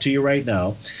give that to you right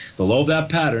now. The low of that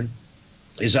pattern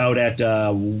is out at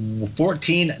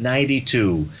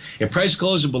 1492. If price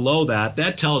closes below that,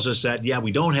 that tells us that, yeah,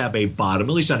 we don't have a bottom,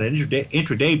 at least on an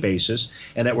intraday basis,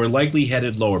 and that we're likely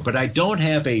headed lower. But I don't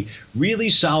have a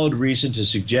really solid reason to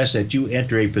suggest that you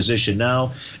enter a position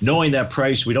now, knowing that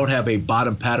price, we don't have a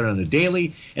bottom pattern on the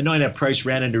daily, and knowing that price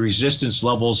ran into resistance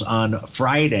levels on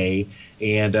Friday.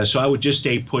 And so I would just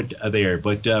stay put there.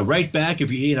 But right back,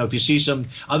 if you see some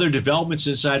other developments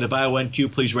inside of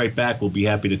IONQ, please write back. We'll be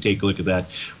happy to take a look at that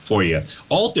for you.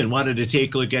 Alton wanted to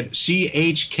take a look at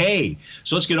CHK.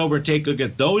 So let's get over and take a look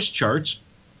at those charts.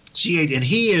 C8, and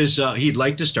he'd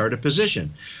like to start a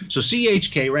position. So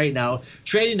CHK right now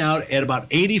trading out at about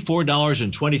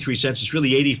 $84.23. It's really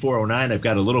 $84.09. I've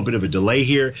got a little bit of a delay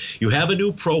here. You have a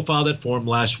new profile that formed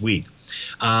last week.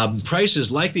 Price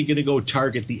is likely going to go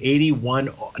target the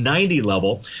 81.90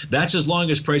 level. That's as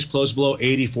long as price closes below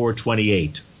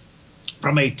 84.28.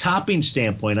 From a topping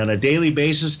standpoint, on a daily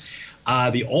basis,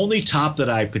 the only top that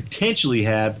I potentially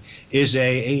have is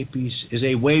a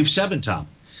wave 7 top.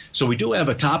 So we do have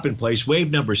a top in place,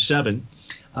 wave number 7.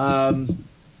 So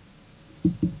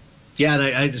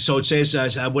it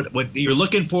says what you're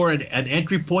looking for an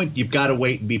entry point, you've got to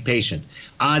wait and be patient.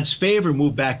 Odds favor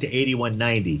move back to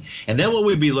 81.90. And then what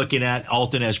we'd be looking at,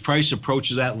 Alton, as price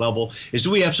approaches that level, is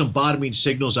do we have some bottoming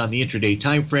signals on the intraday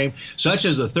time frame, such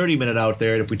as the 30-minute out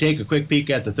there. And if we take a quick peek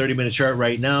at the 30-minute chart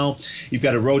right now, you've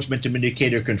got a Rhodes momentum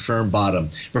indicator confirmed bottom.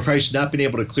 For price not being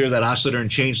able to clear that oscillator and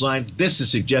change line, this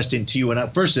is suggesting to you,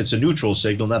 and first it's a neutral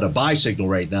signal, not a buy signal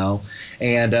right now.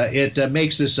 And it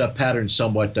makes this pattern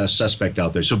somewhat suspect. suspect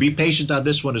out there. So be patient on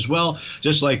this one as well.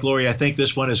 Just like Lori, I think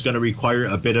this one is going to require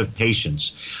a bit of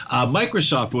patience.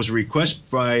 Microsoft was a request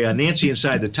by Nancy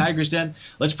inside the Tiger's Den.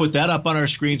 Let's put that up on our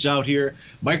screens out here.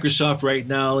 Microsoft right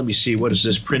now, let me see, what is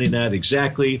this printing at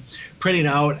exactly? Printing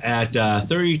out at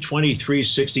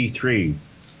 3023.63.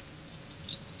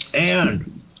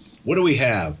 And what do we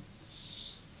have?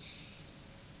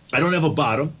 I don't have a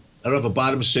bottom. I don't have a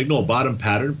bottom signal, a bottom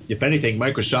pattern. If anything,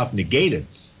 Microsoft negated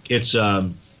its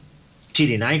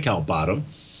TD9 count bottom.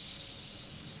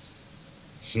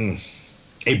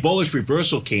 A bullish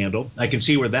reversal candle. I can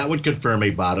see where that would confirm a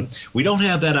bottom. We don't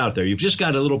have that out there. You've just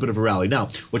got a little bit of a rally. Now,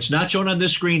 what's not shown on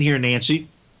this screen here, Nancy,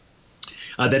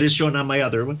 that is shown on my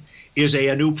other one, is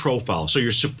a new profile. So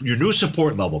your new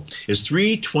support level is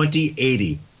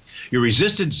 320.80. Your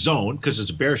resistance zone, because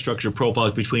it's a bear structure profile,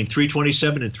 is between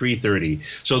 327 and 330.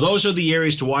 So those are the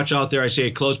areas to watch out there. I say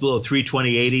a close below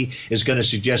 320.80 is going to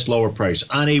suggest lower price.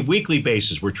 On a weekly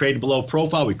basis, we're trading below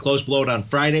profile. We closed below it on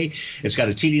Friday. It's got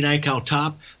a TD9 count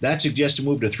top. That suggests a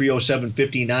move to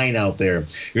 307.59 out there.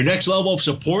 Your next level of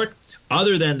support,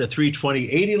 other than the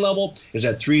 320.80 level, is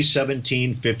at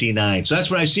 317.59. So that's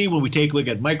what I see when we take a look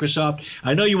at Microsoft.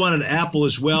 I know you wanted Apple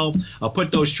as well. I'll put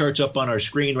those charts up on our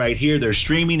screen right here. They're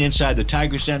streaming inside the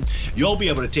Tiger's Den. You'll be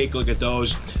able to take a look at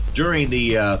those during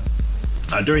the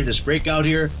during this breakout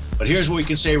here. But here's what we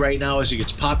can say right now as it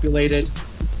gets populated.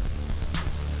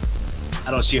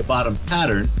 I don't see a bottom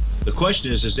pattern. The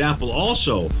question is Apple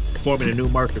also forming a new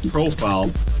market profile?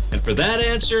 And for that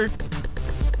answer,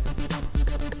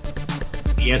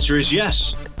 the answer is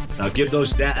yes. I'll give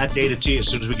that data to you as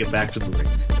soon as we get back to the ring.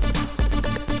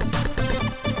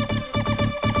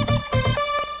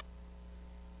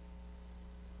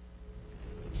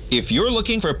 If you're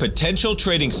looking for potential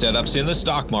trading setups in the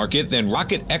stock market, then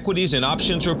Rocket Equities and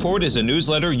Options Report is a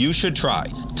newsletter you should try.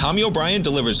 Tommy O'Brien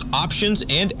delivers options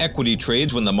and equity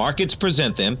trades when the markets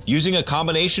present them, using a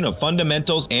combination of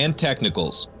fundamentals and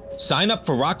technicals. Sign up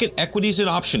for Rocket Equities and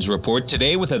Options Report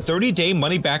today with a 30-day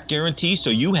money-back guarantee, so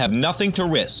you have nothing to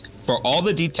risk. For all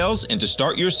the details and to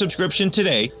start your subscription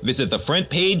today, visit the front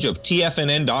page of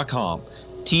TFNN.com.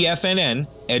 TFNN,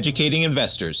 educating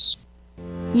investors.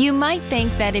 You might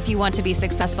think that if you want to be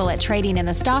successful at trading in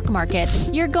the stock market,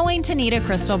 you're going to need a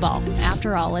crystal ball.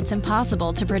 After all, it's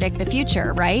impossible to predict the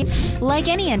future, right? Like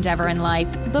any endeavor in life,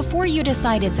 before you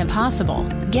decide it's impossible,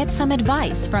 get some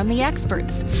advice from the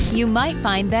experts. You might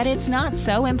find that it's not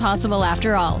so impossible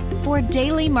after all. For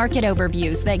daily market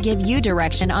overviews that give you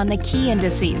direction on the key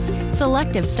indices,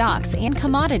 selective stocks, and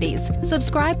commodities,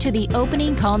 subscribe to the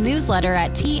Opening Call newsletter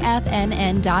at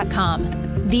TFNN.com.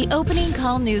 The Opening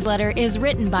Call newsletter is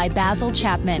written by Basil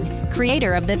Chapman,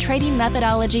 creator of the trading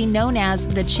methodology known as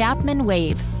the Chapman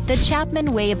Wave. The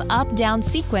Chapman Wave up-down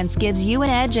sequence gives you an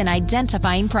edge in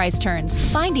identifying price turns,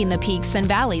 finding the peaks and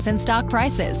valleys in stock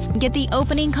prices. Get the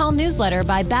Opening Call newsletter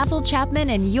by Basil Chapman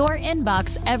in your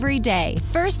inbox every day.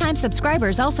 First-time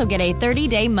subscribers also get a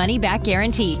 30-day money-back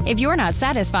guarantee. If you're not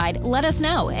satisfied, let us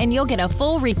know, and you'll get a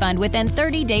full refund within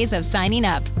 30 days of signing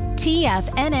up.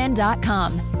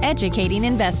 TFNN.com, educating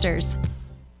investors.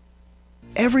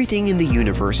 Everything in the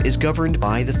universe is governed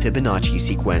by the Fibonacci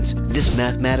sequence. This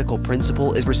mathematical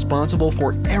principle is responsible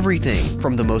for everything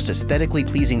from the most aesthetically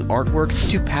pleasing artwork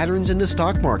to patterns in the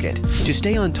stock market. To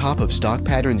stay on top of stock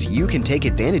patterns you can take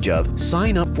advantage of,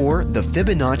 sign up for the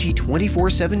Fibonacci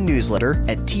 24/7 newsletter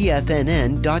at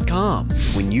TFNN.com.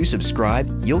 When you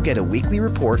subscribe, you'll get a weekly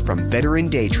report from veteran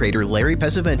day trader Larry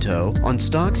Pesavento on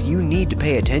stocks you need to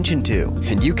pay attention to.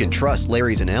 And you can trust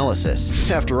Larry's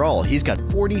analysis. After all, he's got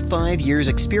 45 years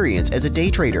experience as a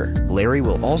day trader. Larry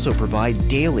will also provide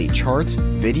daily charts,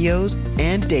 videos,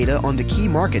 and data on the key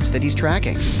markets that he's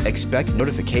tracking. Expect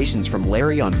notifications from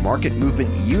Larry on market movement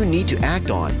you need to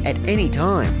act on at any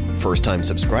time. First-time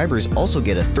subscribers also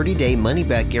get a 30-day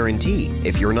money-back guarantee.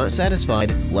 If you're not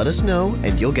satisfied, let us know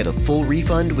and you'll get a full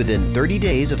refund within 30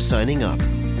 days of signing up.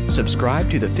 Subscribe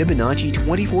to the Fibonacci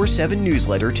 24/7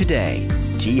 newsletter today.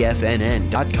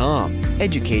 TFNN.com,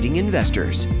 educating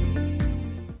investors.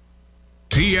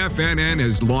 TFNN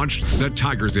has launched the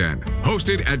Tiger's Den.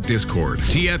 Hosted at Discord,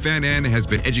 TFNN has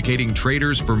been educating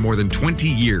traders for more than 20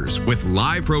 years with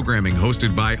live programming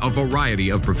hosted by a variety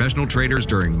of professional traders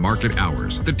during market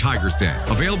hours. The Tiger's Den,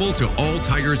 available to all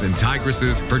tigers and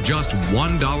tigresses for just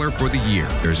 $1 for the year.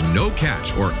 There's no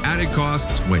catch or added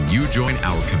costs when you join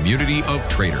our community of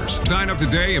traders. Sign up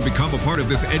today and become a part of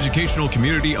this educational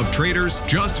community of traders.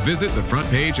 Just visit the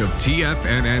front page of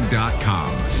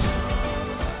TFNN.com.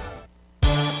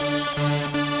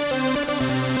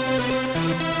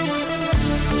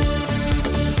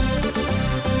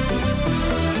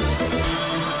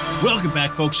 Welcome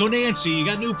back, folks. So, Nancy, you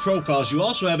got new profiles. You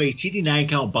also have a TD9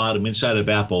 count bottom inside of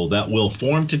Apple that will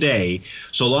form today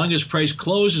so long as price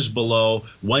closes below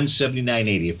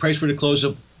 179.80. If price were to close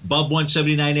up above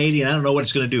 179.80, and I don't know what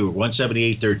it's going to do.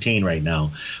 178.13 right now.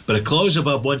 But a close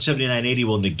above 179.80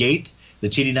 will negate the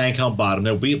TD9 count bottom.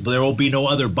 There will be no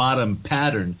other bottom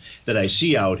pattern that I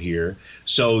see out here.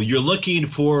 So you're looking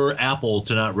for Apple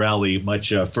to not rally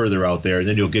much further out there, and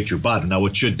then you'll get your bottom. Now,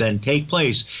 what should then take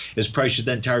place is price should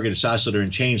then target its oscillator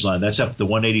and change line. That's up at the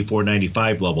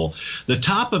 184.95 level. The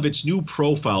top of its new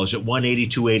profile is at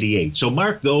 182.88. So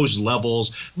mark those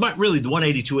levels. Really, the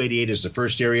 182.88 is the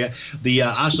first area. The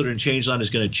oscillator and change line is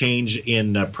going to change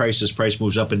in price as price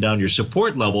moves up and down. Your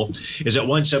support level is at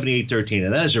 178.13,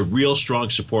 and that is a real strong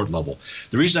support level.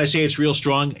 The reason I say it's real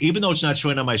strong, even though it's not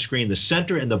showing on my screen, the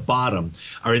center and the bottom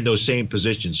are in those same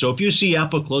positions. So if you see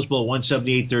Apple close below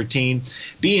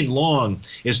 178.13, being long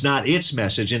is not its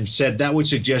message. Instead, that would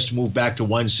suggest move back to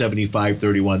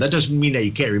 175.31. That doesn't mean that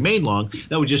you can't remain long.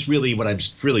 That would just really, what I'm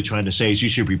really trying to say is you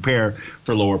should prepare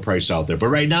for lower price out there. But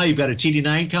right now, you've got a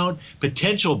TD9 count,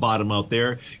 potential bottom out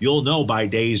there. You'll know by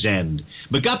day's end.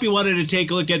 McGuppy wanted to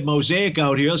take a look at Mosaic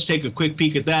out here. Let's take a quick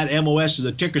peek at that. MOS is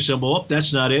the ticker symbol. Oh,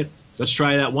 that's not it. Let's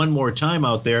try that one more time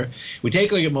out there. We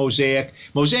take a look at Mosaic.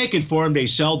 Mosaic had formed a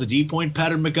sell the D-point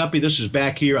pattern, McGuppy. This was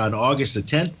back here on August the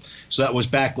 10th. So that was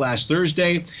back last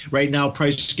Thursday. Right now,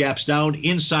 price gaps down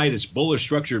inside its bullish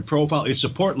structured profile. Its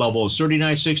support level is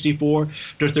 39.64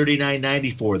 to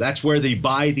 39.94. That's where the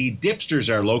buy the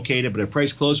dipsters are located. But if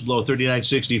price closes below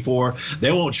 39.64,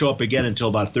 they won't show up again until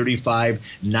about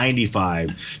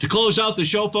 35.95. To close out the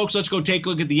show, folks, let's go take a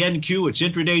look at the NQ. It's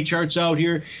intraday charts out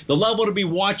here. The level to be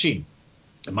watching,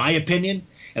 in my opinion,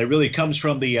 and it really comes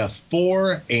from the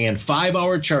 4 and 5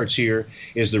 hour charts here,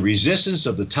 is the resistance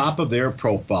of the top of their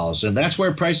profiles. And that's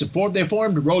where price formed. They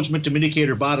formed Rhodes momentum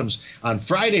indicator bottoms on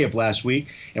Friday of last week,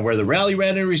 and where the rally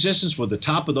ran in resistance was the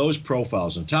top of those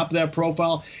profiles. And top of that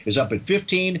profile is up at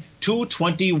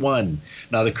 15,221.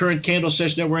 Now, the current candle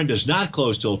session that we're in does not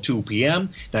close till 2 p.m.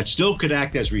 That still could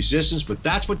act as resistance, but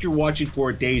that's what you're watching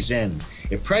for at day's end.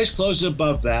 If price closes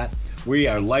above that, we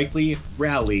are likely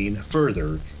rallying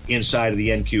further inside of the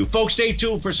NQ. Folks, stay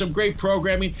tuned for some great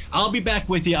programming. I'll be back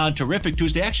with you on Terrific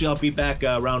Tuesday. Actually, I'll be back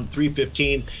around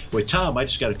 3:15 with Tom. I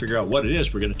just got to figure out what it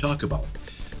is we're going to talk about.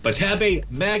 But have a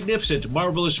magnificent,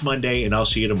 marvelous Monday, and I'll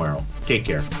see you tomorrow. Take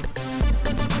care.